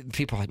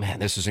people are like, man,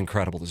 this is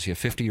incredible to see a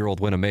 50-year-old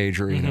win a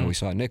major. We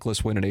saw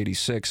Nicklaus win at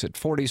 86 at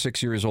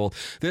 46 years old.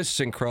 This is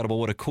incredible.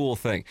 What a cool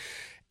thing.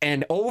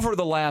 And over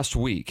the last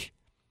week,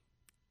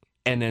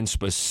 and then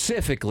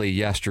specifically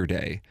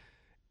yesterday,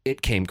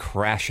 it came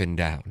crashing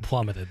down.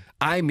 Plummeted.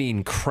 I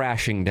mean,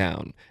 crashing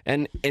down.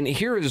 And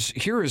here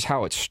is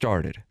how it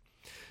started.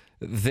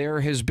 There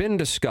has been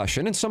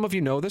discussion, and some of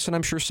you know this, and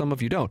I'm sure some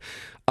of you don't,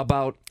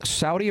 about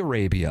Saudi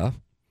Arabia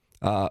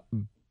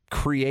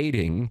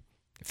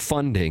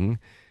funding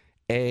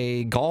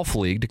a golf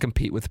league to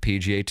compete with the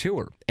PGA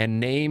Tour. And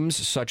names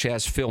such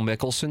as Phil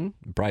Mickelson,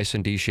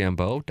 Bryson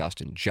DeChambeau,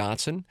 Dustin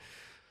Johnson,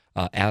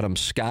 Adam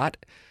Scott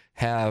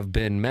have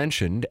been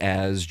mentioned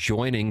as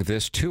joining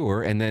this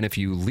tour. And then if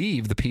you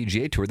leave the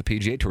PGA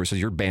Tour says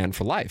you're banned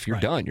for life. You're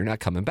done. You're not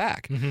coming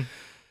back. Mm-hmm.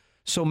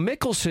 So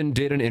Mickelson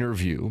did an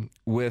interview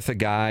with a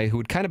guy who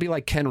would kind of be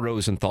like Ken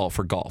Rosenthal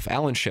for golf,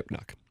 Alan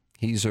Shipnuck.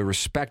 He's a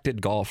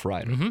respected golf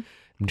writer. Mm-hmm.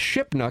 And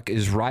Shipnuck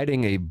is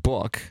writing a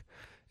book,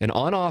 an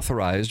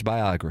unauthorized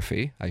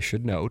biography, I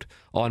should note,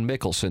 on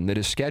Mickelson that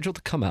is scheduled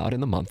to come out in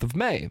the month of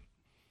May.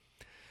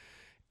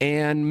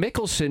 And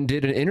Mickelson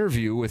did an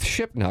interview with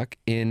Shipnuck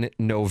in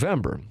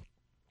November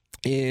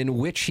in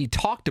which he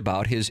talked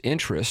about his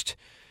interest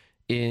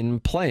in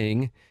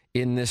playing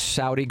in this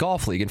Saudi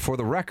golf league. And for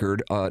the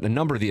record, a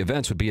number of the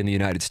events would be in the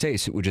United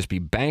States. It would just be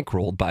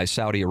bankrolled by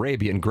Saudi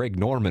Arabia, and Greg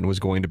Norman was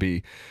going to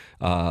be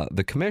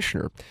the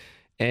commissioner.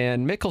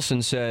 And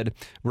Mickelson said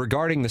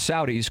regarding the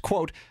Saudis,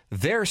 quote,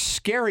 "They're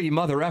scary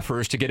mother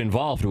effers to get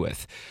involved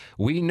with.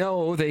 We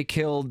know they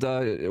killed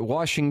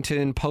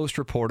Washington Post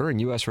reporter and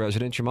U.S.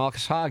 resident Jamal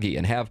Khashoggi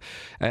and have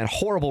a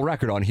horrible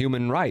record on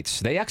human rights.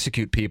 They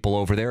execute people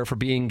over there for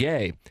being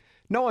gay.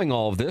 Knowing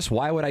all of this,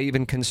 why would I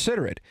even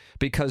consider it?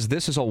 Because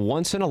this is a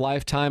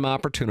once-in-a-lifetime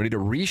opportunity to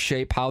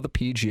reshape how the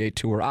PGA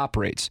Tour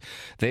operates.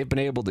 They've been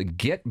able to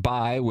get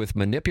by with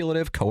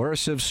manipulative,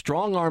 coercive,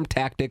 strong-arm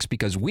tactics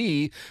because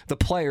we, the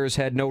players,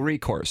 had no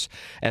recourse.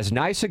 As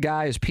nice a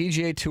guy as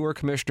PGA Tour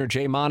Commissioner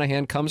Jay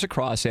Monahan comes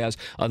across as,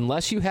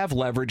 unless you have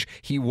leverage,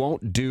 he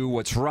won't do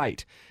what's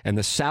right. And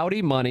the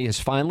Saudi money has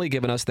finally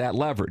given us that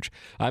leverage.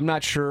 I'm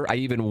not sure I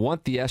even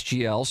want the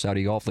SGL,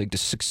 Saudi Golf League, to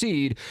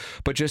succeed,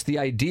 but just the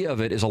idea of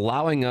it is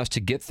allowing us to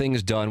get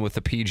things done with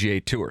the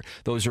PGA Tour."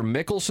 Those are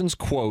Mickelson's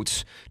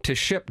quotes to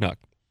Shipnuck.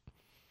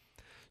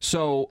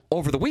 So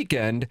over the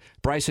weekend,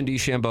 Bryson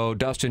DeChambeau,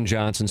 Dustin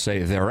Johnson say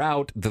they're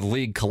out, the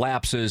league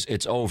collapses,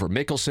 it's over.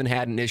 Mickelson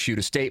hadn't issued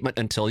a statement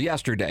until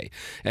yesterday,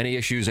 and he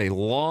issues a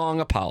long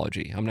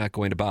apology. I'm not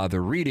going to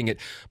bother reading it,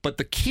 but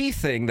the key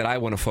thing that I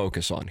want to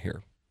focus on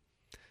here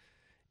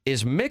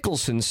is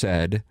Mickelson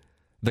said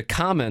the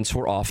comments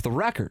were off the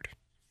record.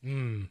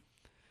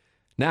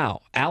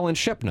 Now, Alan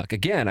Shipnuck,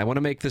 again, I want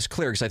to make this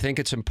clear because I think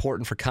it's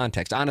important for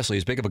context. Honestly,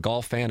 as big of a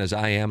golf fan as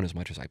I am and as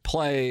much as I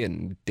play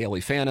and daily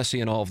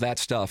fantasy and all of that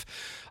stuff,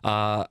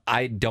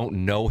 I don't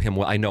know him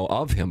well. I know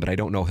of him, but I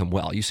don't know him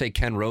well. You say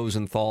Ken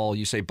Rosenthal,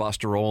 you say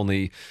Buster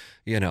Olney,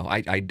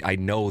 I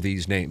know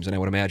these names, and I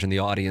would imagine the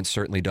audience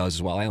certainly does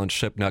as well. Alan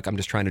Shipnuck, I'm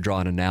just trying to draw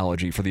an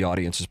analogy for the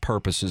audience's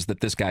purposes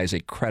that this guy is a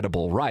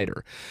credible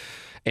writer.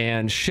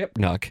 And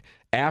Shipnuck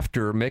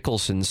after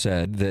Mickelson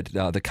said that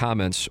the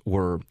comments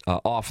were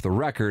off the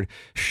record,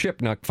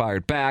 Shipnuck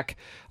fired back,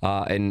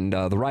 and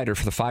the writer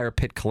for the Fire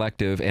Pit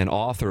Collective and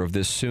author of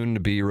this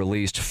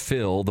soon-to-be-released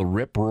Phil, the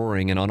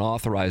rip-roaring and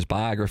unauthorized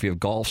biography of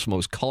golf's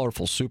most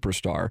colorful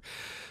superstar,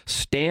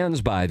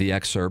 stands by the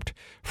excerpt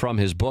from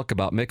his book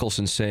about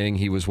Mickelson, saying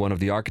he was one of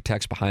the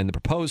architects behind the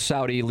proposed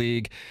Saudi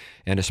League,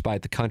 and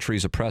despite the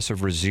country's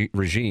oppressive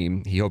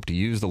regime, he hoped to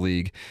use the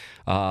league.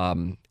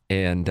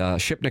 And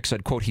Shipnuck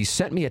said, quote, "He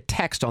sent me a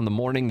text on the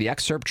morning the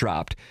excerpt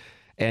dropped,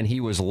 and he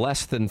was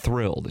less than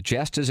thrilled.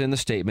 Just as in the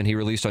statement he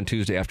released on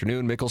Tuesday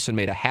afternoon, Mickelson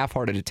made a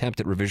half-hearted attempt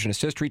at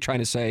revisionist history, trying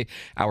to say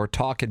our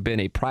talk had been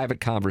a private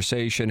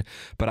conversation,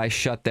 but I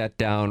shut that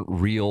down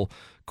real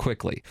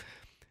quickly."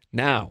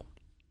 Now,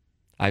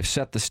 I've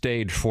set the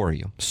stage for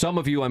you. Some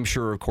of you, I'm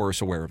sure, of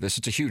course, aware of this.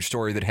 It's a huge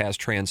story that has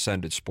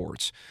transcended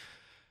sports.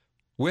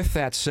 With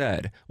that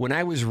said, when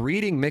I was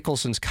reading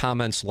Mickelson's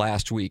comments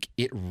last week,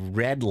 it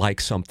read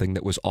like something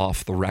that was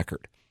off the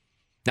record.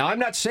 Now, I'm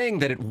not saying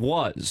that it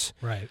was.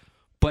 Right.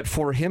 But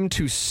for him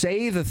to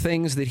say the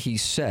things that he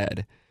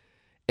said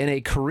in a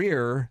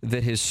career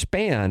that has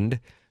spanned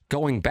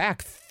going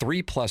back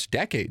 3+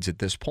 decades at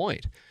this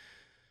point,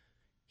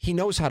 he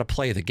knows how to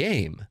play the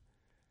game.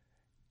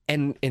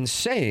 And in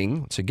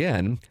saying, once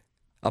again,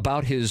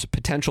 about his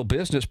potential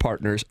business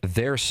partners,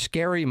 their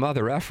scary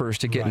mother effers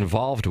to get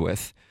involved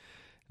with,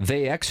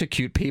 they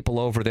execute people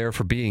over there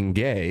for being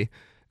gay.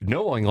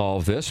 Knowing all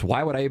of this,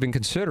 why would I even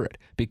consider it?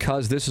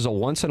 Because this is a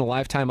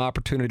once-in-a-lifetime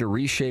opportunity to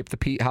reshape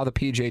how the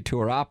PGA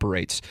Tour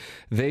operates.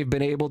 They've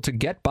been able to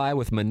get by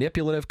with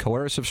manipulative,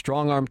 coercive,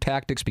 strong-arm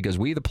tactics because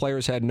we, the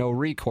players, had no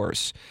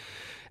recourse.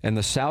 And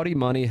the Saudi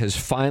money has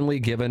finally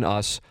given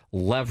us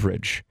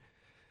leverage.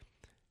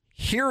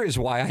 Here is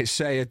why I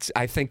say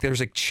I think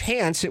there's a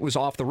chance it was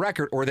off the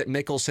record, or that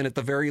Mickelson at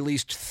the very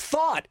least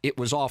thought it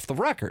was off the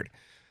record.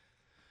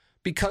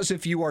 Because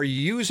if you are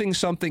using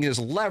something as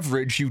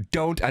leverage, you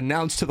don't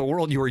announce to the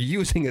world you are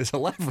using as a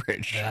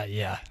leverage.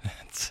 Yeah,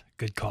 that's a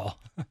good call.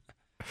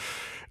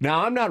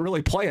 Now, I'm not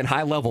really playing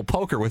high-level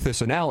poker with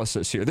this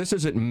analysis here. This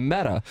isn't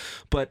meta,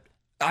 but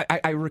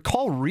I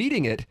recall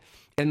reading it,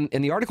 and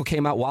the article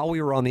came out while we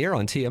were on the air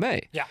on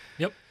TMA. Yeah,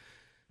 yep.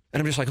 And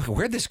I'm just like,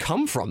 where'd this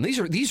come from? These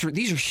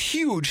are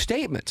huge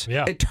statements.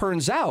 Yeah. It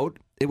turns out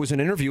it was an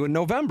interview in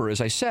November,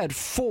 as I said,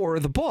 for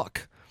the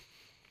book.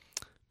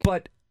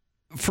 But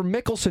for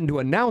Mickelson to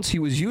announce he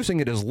was using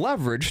it as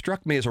leverage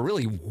struck me as a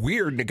really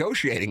weird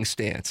negotiating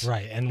stance.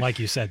 Right, and like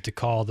you said, to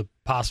call the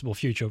possible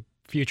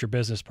future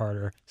business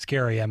partner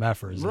scary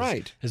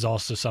MFers is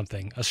also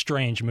a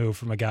strange move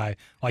from a guy,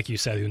 like you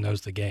said, who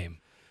knows the game.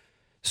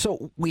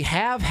 So we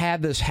have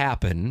had this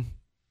happen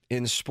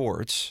in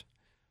sports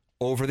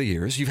over the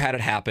years. You've had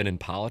it happen in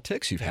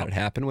politics. You've had it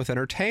happen with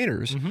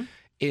entertainers,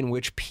 in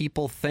which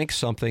people think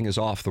something is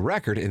off the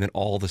record, and then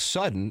all of a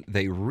sudden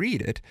they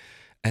read it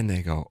and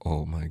they go,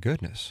 oh my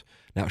goodness.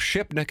 Now,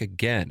 Shipnuck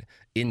again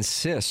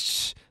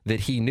insists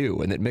that he knew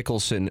and that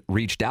Mickelson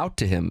reached out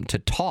to him to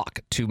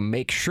talk, to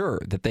make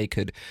sure that they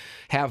could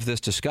have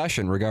this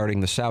discussion regarding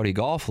the Saudi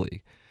Golf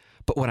League.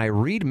 But when I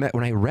read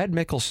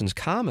Mickelson's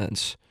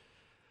comments,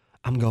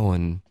 I'm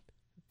going,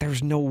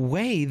 there's no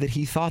way that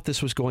he thought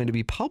this was going to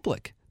be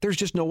public. There's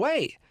just no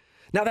way.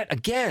 Now,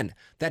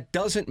 that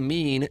doesn't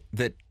mean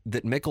that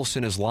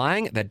Mickelson is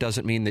lying. That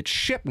doesn't mean that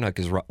Shipnuck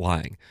is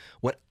lying.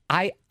 What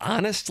I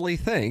honestly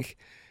think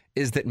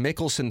is that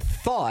Mickelson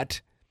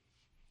thought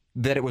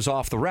that it was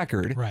off the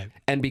record. Right.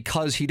 And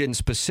because he didn't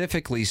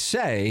specifically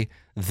say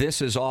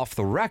this is off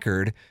the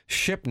record,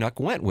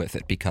 Shipnuck went with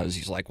it because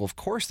he's like, well, of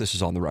course this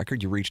is on the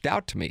record. You reached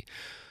out to me.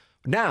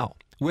 Now,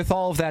 with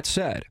all of that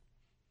said,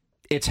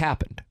 it's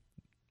happened.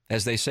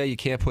 As they say, you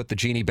can't put the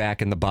genie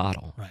back in the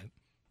bottle. Right.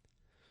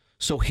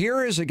 So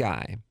here is a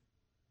guy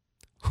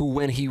who,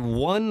 when he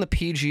won the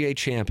PGA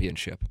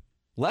Championship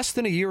less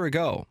than a year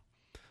ago,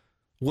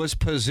 was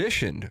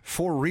positioned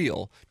for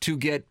real to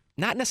get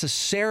not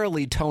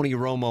necessarily Tony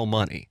Romo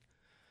money,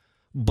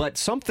 but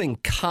something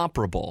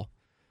comparable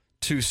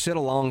to sit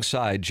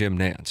alongside Jim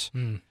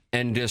Nantz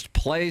and just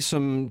play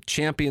some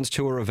Champions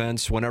Tour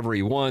events whenever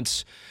he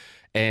wants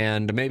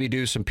and maybe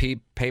do some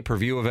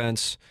pay-per-view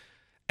events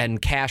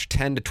and cash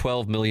 $10 to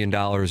 $12 million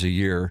a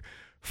year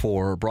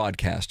for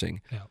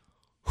broadcasting. Yeah.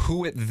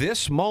 Who at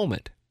this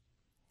moment,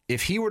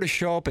 if he were to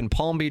show up in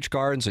Palm Beach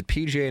Gardens at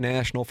PGA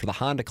National for the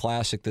Honda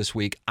Classic this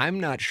week, I'm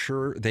not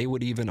sure they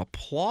would even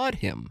applaud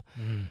him.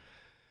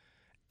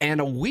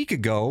 And a week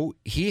ago,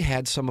 he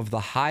had some of the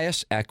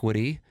highest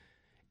equity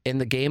in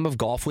the game of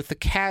golf with the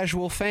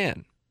casual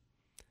fan.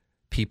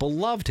 People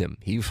loved him.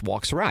 He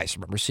walks around. I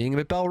remember seeing him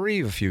at Belle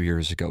Reve a few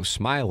years ago,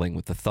 smiling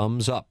with the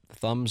thumbs up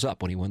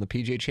when he won the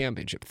PGA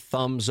Championship,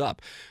 thumbs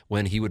up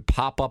when he would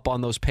pop up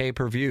on those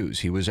pay-per-views.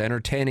 He was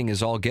entertaining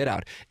as all get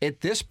out.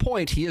 At this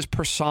point, he is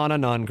persona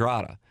non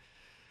grata.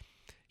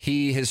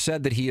 He has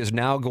said that he is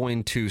now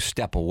going to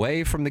step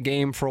away from the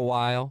game for a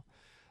while.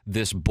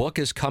 This book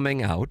is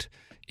coming out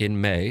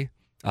in May.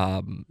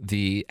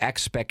 The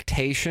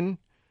expectation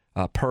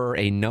per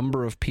a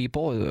number of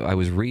people I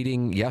was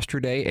reading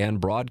yesterday and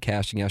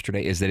broadcasting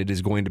yesterday, is that it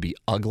is going to be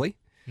ugly.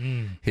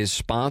 His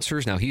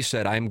sponsors, now he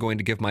said, I'm going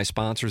to give my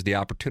sponsors the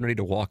opportunity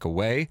to walk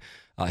away.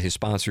 His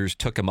sponsors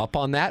took him up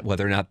on that.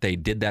 Whether or not they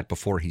did that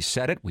before he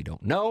said it, we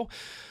don't know.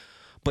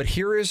 But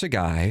here is a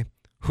guy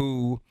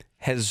who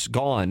has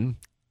gone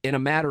in a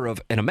matter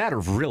of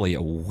really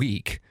a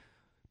week,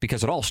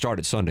 because it all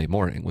started Sunday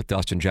morning with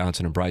Dustin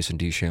Johnson and Bryson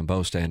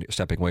DeChambeau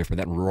stepping away from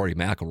that, and Rory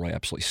McIlroy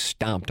absolutely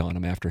stomped on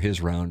him after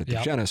his round at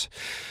the Genesis.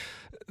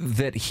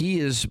 That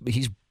he's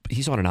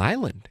on an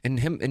island, and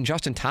him and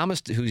Justin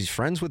Thomas, who he's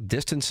friends with,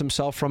 distance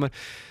himself from it.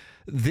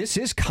 This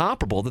is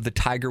comparable to the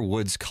Tiger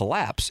Woods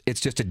collapse. It's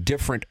just a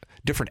different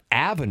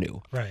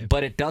avenue, right?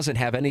 But it doesn't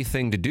have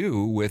anything to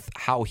do with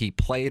how he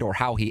played or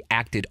how he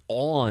acted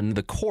on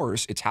the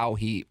course. It's how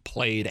he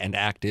played and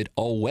acted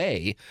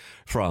away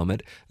from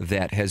it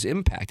that has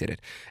impacted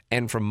it.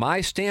 And from my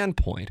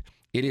standpoint,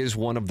 it is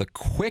one of the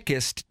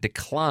quickest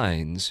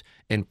declines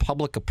in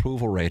public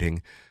approval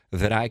rating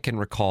that I can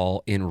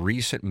recall in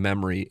recent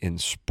memory in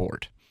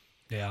sport.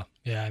 Yeah.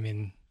 I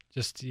mean,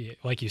 just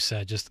like you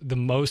said, just the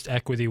most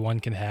equity one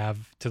can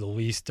have to the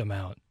least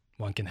amount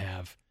one can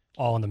have,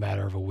 all in the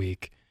matter of a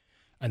week,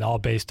 and all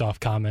based off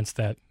comments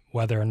that,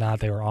 whether or not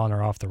they were on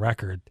or off the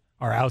record,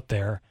 are out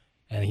there,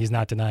 and he's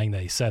not denying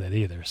that he said it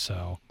either.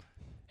 So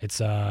it's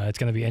going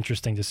to be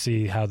interesting to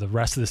see how the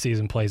rest of the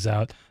season plays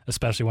out,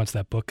 especially once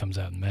that book comes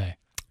out in May.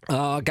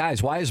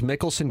 Guys, why is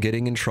Mickelson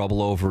getting in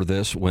trouble over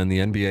this when the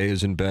NBA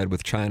is in bed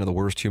with China, the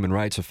worst human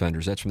rights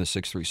offenders? That's from the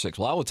 636.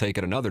 Well, I will take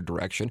it another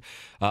direction.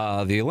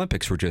 The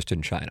Olympics were just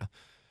in China.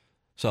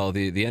 So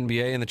the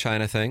NBA and the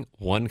China thing,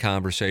 one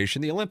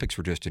conversation. The Olympics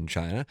were just in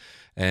China,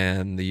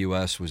 and the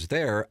U.S. was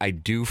there. I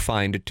do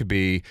find it to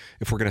be,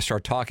 if we're going to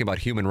start talking about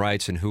human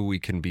rights and who we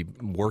can be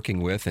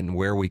working with and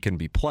where we can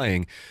be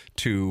playing,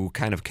 to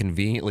kind of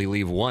conveniently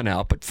leave one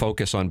out but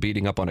focus on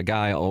beating up on a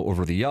guy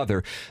over the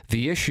other.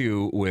 The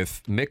issue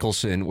with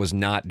Mickelson was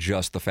not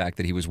just the fact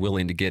that he was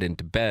willing to get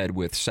into bed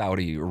with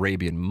Saudi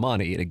Arabian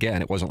money. And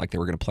again, it wasn't like they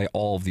were going to play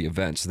all of the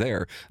events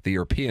there. The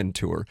European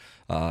Tour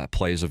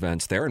plays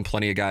events there, and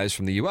plenty of guys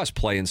from the U.S.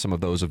 play in some of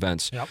those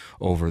events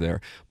over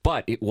there.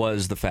 But it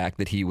was the fact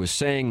that he was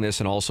saying this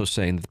and also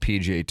saying that the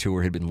PGA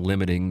Tour had been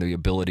limiting the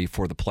ability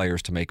for the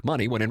players to make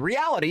money, when in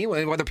reality,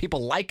 whether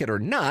people like it or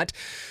not,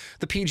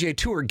 the PGA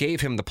Tour gave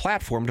him the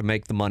platform to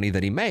make the money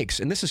that he makes.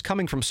 And this is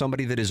coming from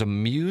somebody that is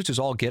amused as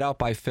all get out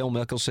by Phil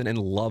Mickelson and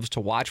loves to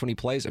watch when he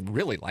plays and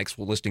really likes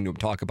listening to him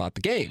talk about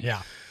the game.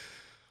 Yeah.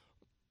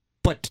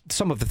 But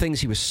some of the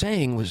things he was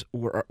saying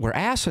were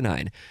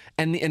asinine.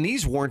 And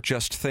these weren't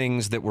just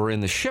things that were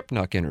in the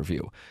Shipnuck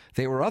interview.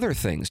 They were other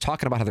things,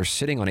 talking about how they're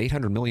sitting on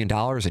 $800 million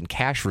in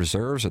cash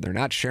reserves and they're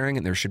not sharing it,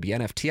 and there should be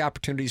NFT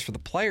opportunities for the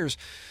players.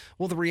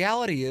 Well, the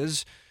reality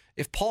is,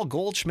 if Paul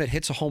Goldschmidt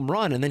hits a home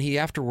run and then he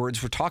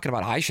afterwards, we're talking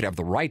about, I should have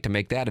the right to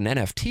make that an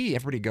NFT,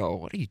 everybody go,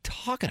 what are you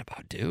talking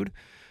about, dude?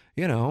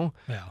 You know?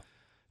 Yeah.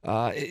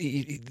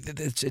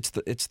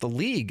 It's the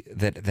league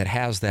that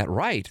has that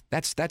right.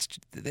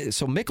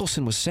 So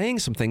Mickelson was saying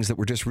some things that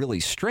were just really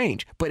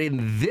strange. But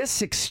in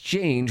this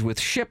exchange with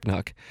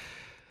Shipnuck,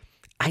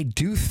 I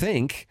do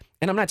think,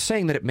 and I'm not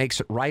saying that it makes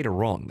it right or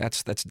wrong.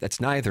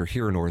 That's neither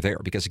here nor there,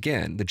 because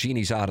again, the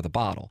genie's out of the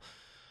bottle.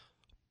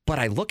 But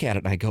I look at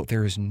it and I go,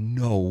 there is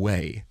no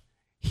way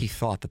he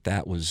thought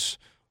that was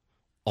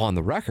on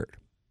the record.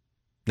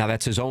 Now,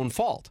 that's his own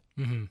fault.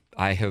 Mm-hmm.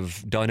 I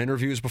have done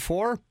interviews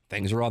before.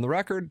 Things are on the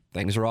record.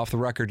 Things are off the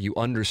record. You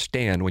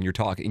understand when you're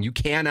talking, and you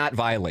cannot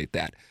violate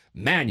that.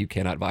 Man, you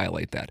cannot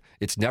violate that.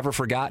 It's never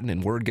forgotten,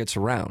 and word gets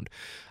around.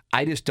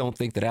 I just don't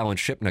think that Alan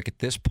Shipnuck at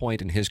this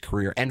point in his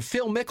career, and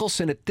Phil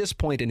Mickelson at this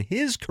point in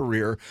his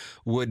career,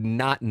 would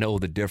not know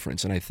the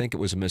difference. And I think it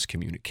was a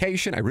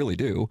miscommunication. I really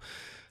do.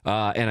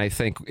 And I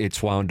think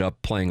it's wound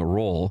up playing a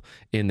role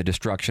in the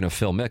destruction of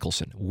Phil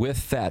Mickelson.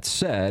 With that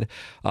said,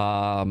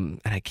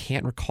 and I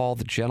can't recall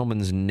the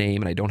gentleman's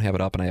name, and I don't have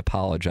it up, and I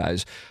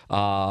apologize.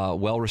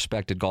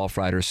 Well-respected golf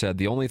writer said,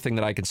 the only thing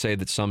that I can say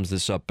that sums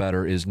this up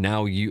better is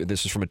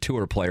this is from a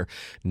tour player,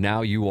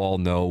 now you all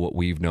know what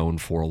we've known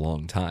for a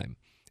long time.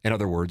 In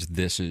other words,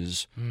 this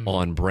is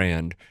on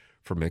brand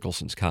for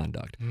Mickelson's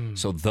conduct.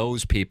 So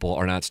those people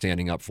are not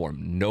standing up for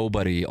him.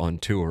 Nobody on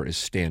tour is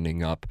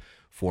standing up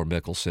for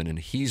Mickelson, and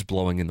he's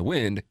blowing in the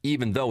wind,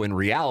 even though in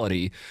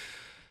reality,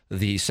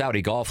 the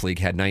Saudi Golf League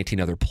had 19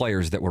 other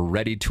players that were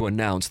ready to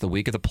announce the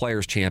week of the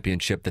Players'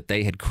 Championship that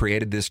they had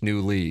created this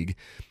new league,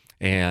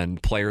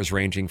 and players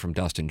ranging from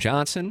Dustin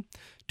Johnson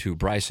to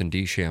Bryson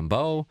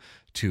DeChambeau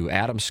to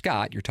Adam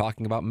Scott, you're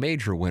talking about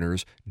major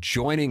winners,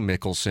 joining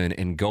Mickelson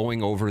and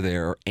going over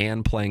there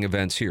and playing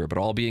events here, but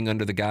all being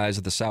under the guise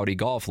of the Saudi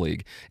Golf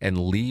League and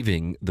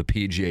leaving the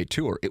PGA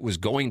Tour. It was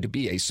going to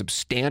be a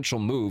substantial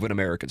move in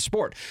American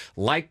sport.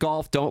 Like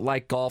golf, don't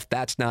like golf,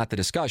 that's not the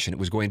discussion. It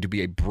was going to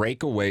be a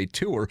breakaway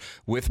tour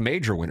with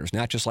major winners,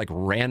 not just like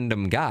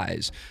random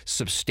guys,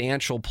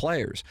 substantial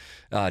players.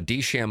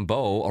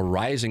 DeChambeau, a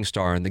rising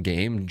star in the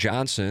game,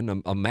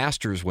 Johnson, a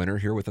Masters winner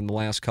here within the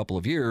last couple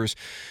of years,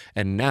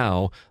 and now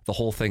now the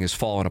whole thing has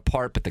fallen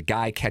apart, but the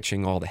guy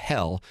catching all the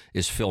hell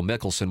is Phil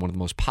Mickelson, one of the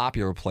most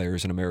popular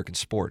players in American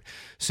sport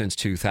since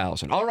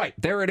 2000. All right,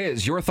 there it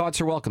is. Your thoughts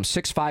are welcome.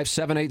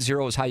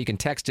 65780 is how you can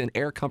text in.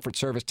 Air Comfort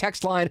Service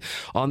text line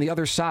on the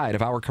other side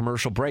of our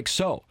commercial break.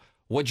 So,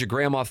 what'd your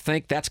grandma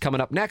think? That's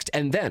coming up next.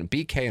 And then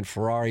BK and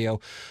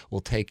Ferrario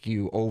will take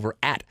you over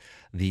at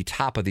the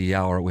top of the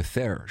hour with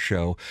their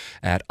show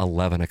at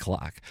 11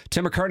 o'clock.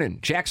 Tim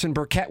McKernan, Jackson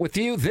Burkett with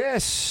you.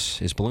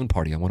 This is Balloon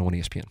Party on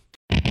 101 ESPN.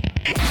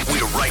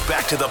 We're right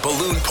back to the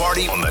Balloon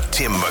Party on the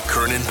Tim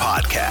McKernan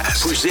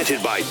Podcast.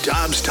 Presented by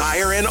Dobbs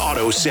Tire and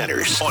Auto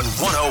Centers on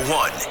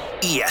 101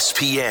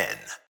 ESPN.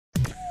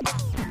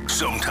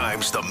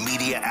 Sometimes the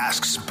media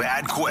asks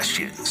bad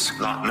questions.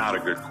 Not a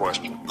good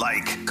question.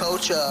 Like,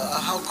 Coach,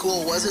 how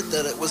cool was it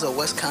that it was a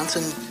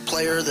Wisconsin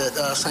player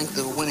that sank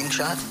the winning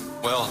shot?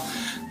 Well,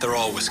 they're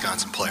all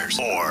Wisconsin players.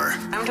 Or,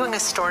 I'm doing a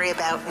story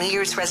about New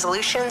Year's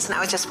resolutions, and I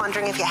was just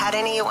wondering if you had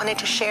any you wanted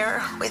to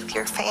share with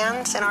your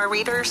fans and our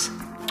readers?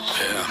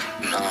 Yeah,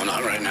 no,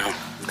 not right now.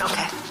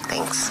 Okay,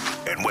 thanks.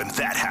 And when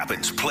that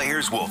happens,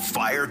 players will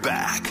fire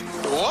back.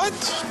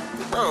 What?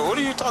 Bro, what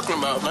are you talking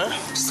about, man?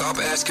 Stop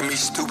asking me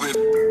stupid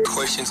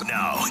questions.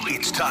 Now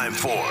it's time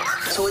for...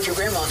 So what'd your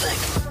grandma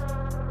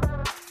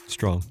think?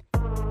 Strong.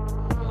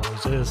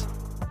 Always is.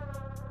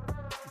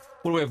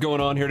 What do we have going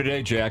on here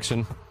today,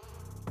 Jackson?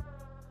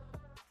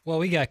 Well,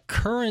 we got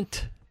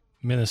current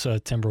Minnesota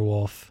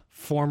Timberwolf,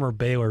 former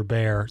Baylor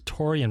Bear,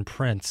 Taurean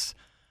Prince,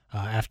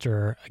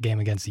 after a game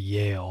against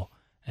Yale.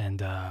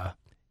 And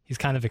he's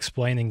kind of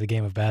explaining the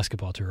game of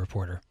basketball to a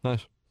reporter.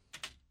 Nice.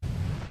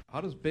 How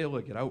does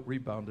Baylor get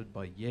out-rebounded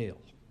by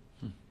Yale?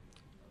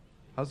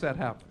 How's that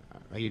happen?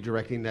 Are you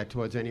directing that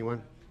towards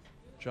anyone?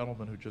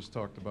 Gentleman who just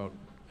talked about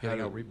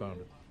getting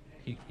out-rebounded.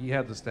 He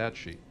had the stat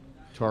sheet.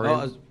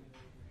 Taurean?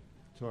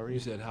 You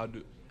said how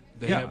do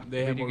they Yeah,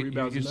 have more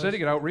rebounds? You than said us? he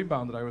got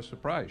out-rebounded. I was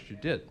surprised. You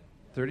did.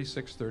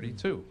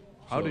 36-32.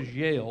 How does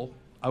Yale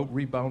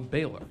out-rebound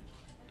Baylor?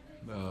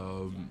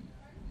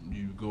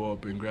 You go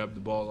up and grab the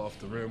ball off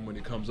the rim when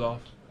it comes off,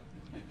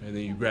 and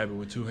then you grab it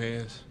with two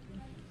hands,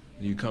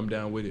 and you come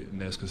down with it,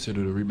 and that's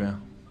considered a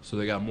rebound. So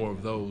they got more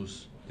of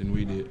those than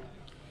we did.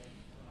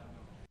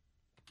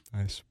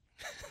 Nice.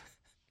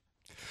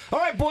 All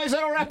right, boys,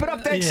 that'll wrap it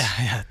up. Thanks.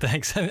 Yeah,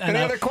 thanks. Any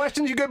other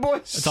questions, you good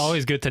boys? It's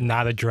always good to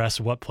not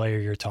address what player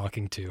you're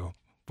talking to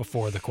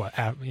before the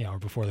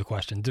before the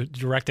question.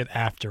 Direct it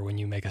after when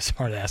you make a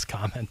smart-ass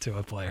comment to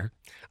a player.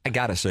 I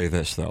got to say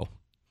this, though.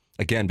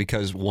 Again,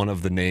 because one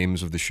of the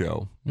names of the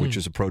show, which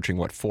is approaching,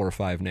 4 or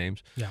 5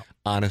 names? Yeah.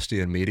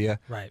 Honesty in media.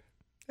 Right.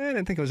 I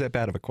didn't think it was that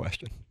bad of a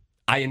question.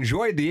 I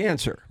enjoyed the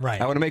answer.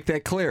 Right. I want to make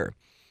that clear.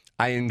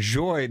 I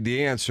enjoyed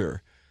the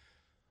answer.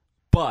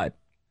 But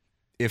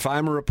if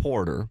I'm a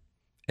reporter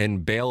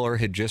and Baylor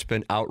had just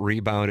been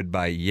out-rebounded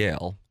by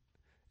Yale,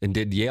 and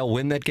did Yale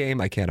win that game?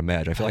 I can't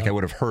imagine. I feel like I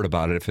would have heard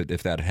about it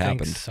if that had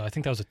happened. So I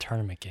think that was a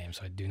tournament game,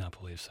 so I do not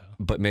believe so.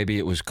 But maybe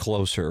it was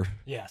closer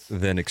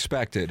than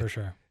expected. For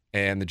sure.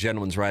 And the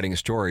gentleman's writing a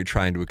story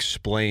trying to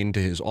explain to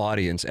his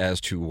audience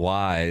as to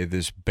why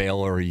this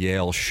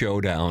Baylor-Yale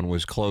showdown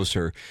was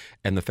closer,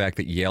 and the fact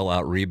that Yale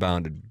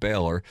out-rebounded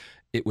Baylor,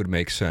 it would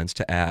make sense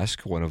to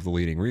ask one of the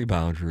leading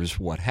rebounders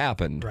what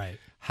happened. Right.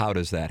 How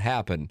does that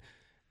happen?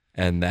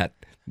 And that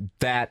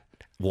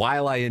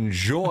while I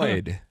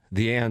enjoyed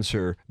the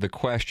answer, the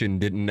question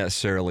didn't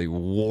necessarily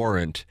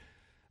warrant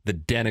the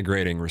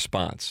denigrating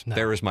response. No.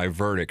 There is my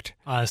verdict.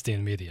 Honesty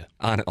in media.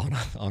 On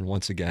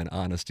once again,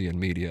 honesty in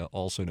media,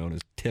 also known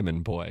as Tim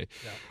and Boy.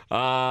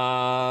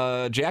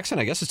 Yeah. Jackson,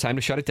 I guess it's time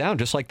to shut it down.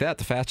 Just like that,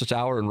 the fastest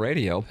hour in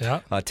radio.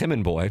 Yeah. Tim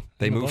and Boy,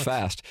 they move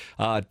fast.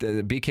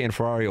 BK and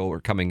Ferrario are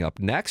coming up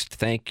next.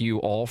 Thank you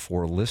all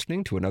for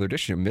listening to another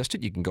edition. If you missed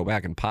it, you can go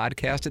back and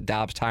podcast it.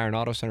 Dobbs Tire and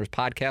Auto Centers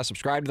podcast.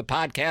 Subscribe to the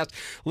podcast.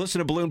 Listen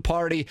to Balloon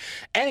Party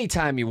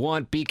anytime you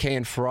want. BK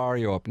and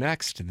Ferrario up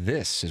next.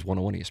 This is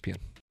 101 ESPN.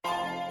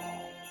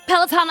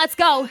 Peloton, let's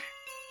go.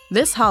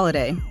 This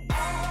holiday,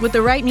 with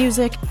the right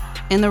music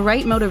and the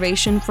right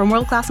motivation from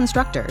world-class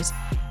instructors,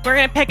 we're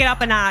going to pick it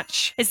up a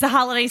notch. It's the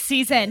holiday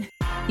season.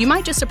 You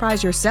might just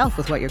surprise yourself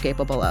with what you're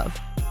capable of.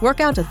 Work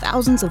out to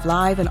thousands of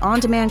live and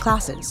on-demand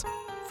classes,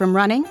 from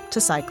running to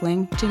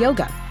cycling to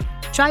yoga.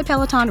 Try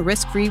Peloton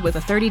risk-free with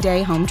a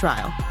 30-day home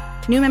trial.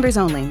 New members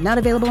only, not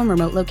available in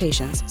remote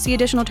locations. See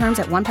additional terms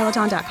at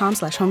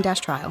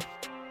onepeloton.com/home-trial.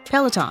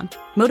 Peloton,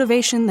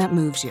 motivation that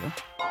moves you.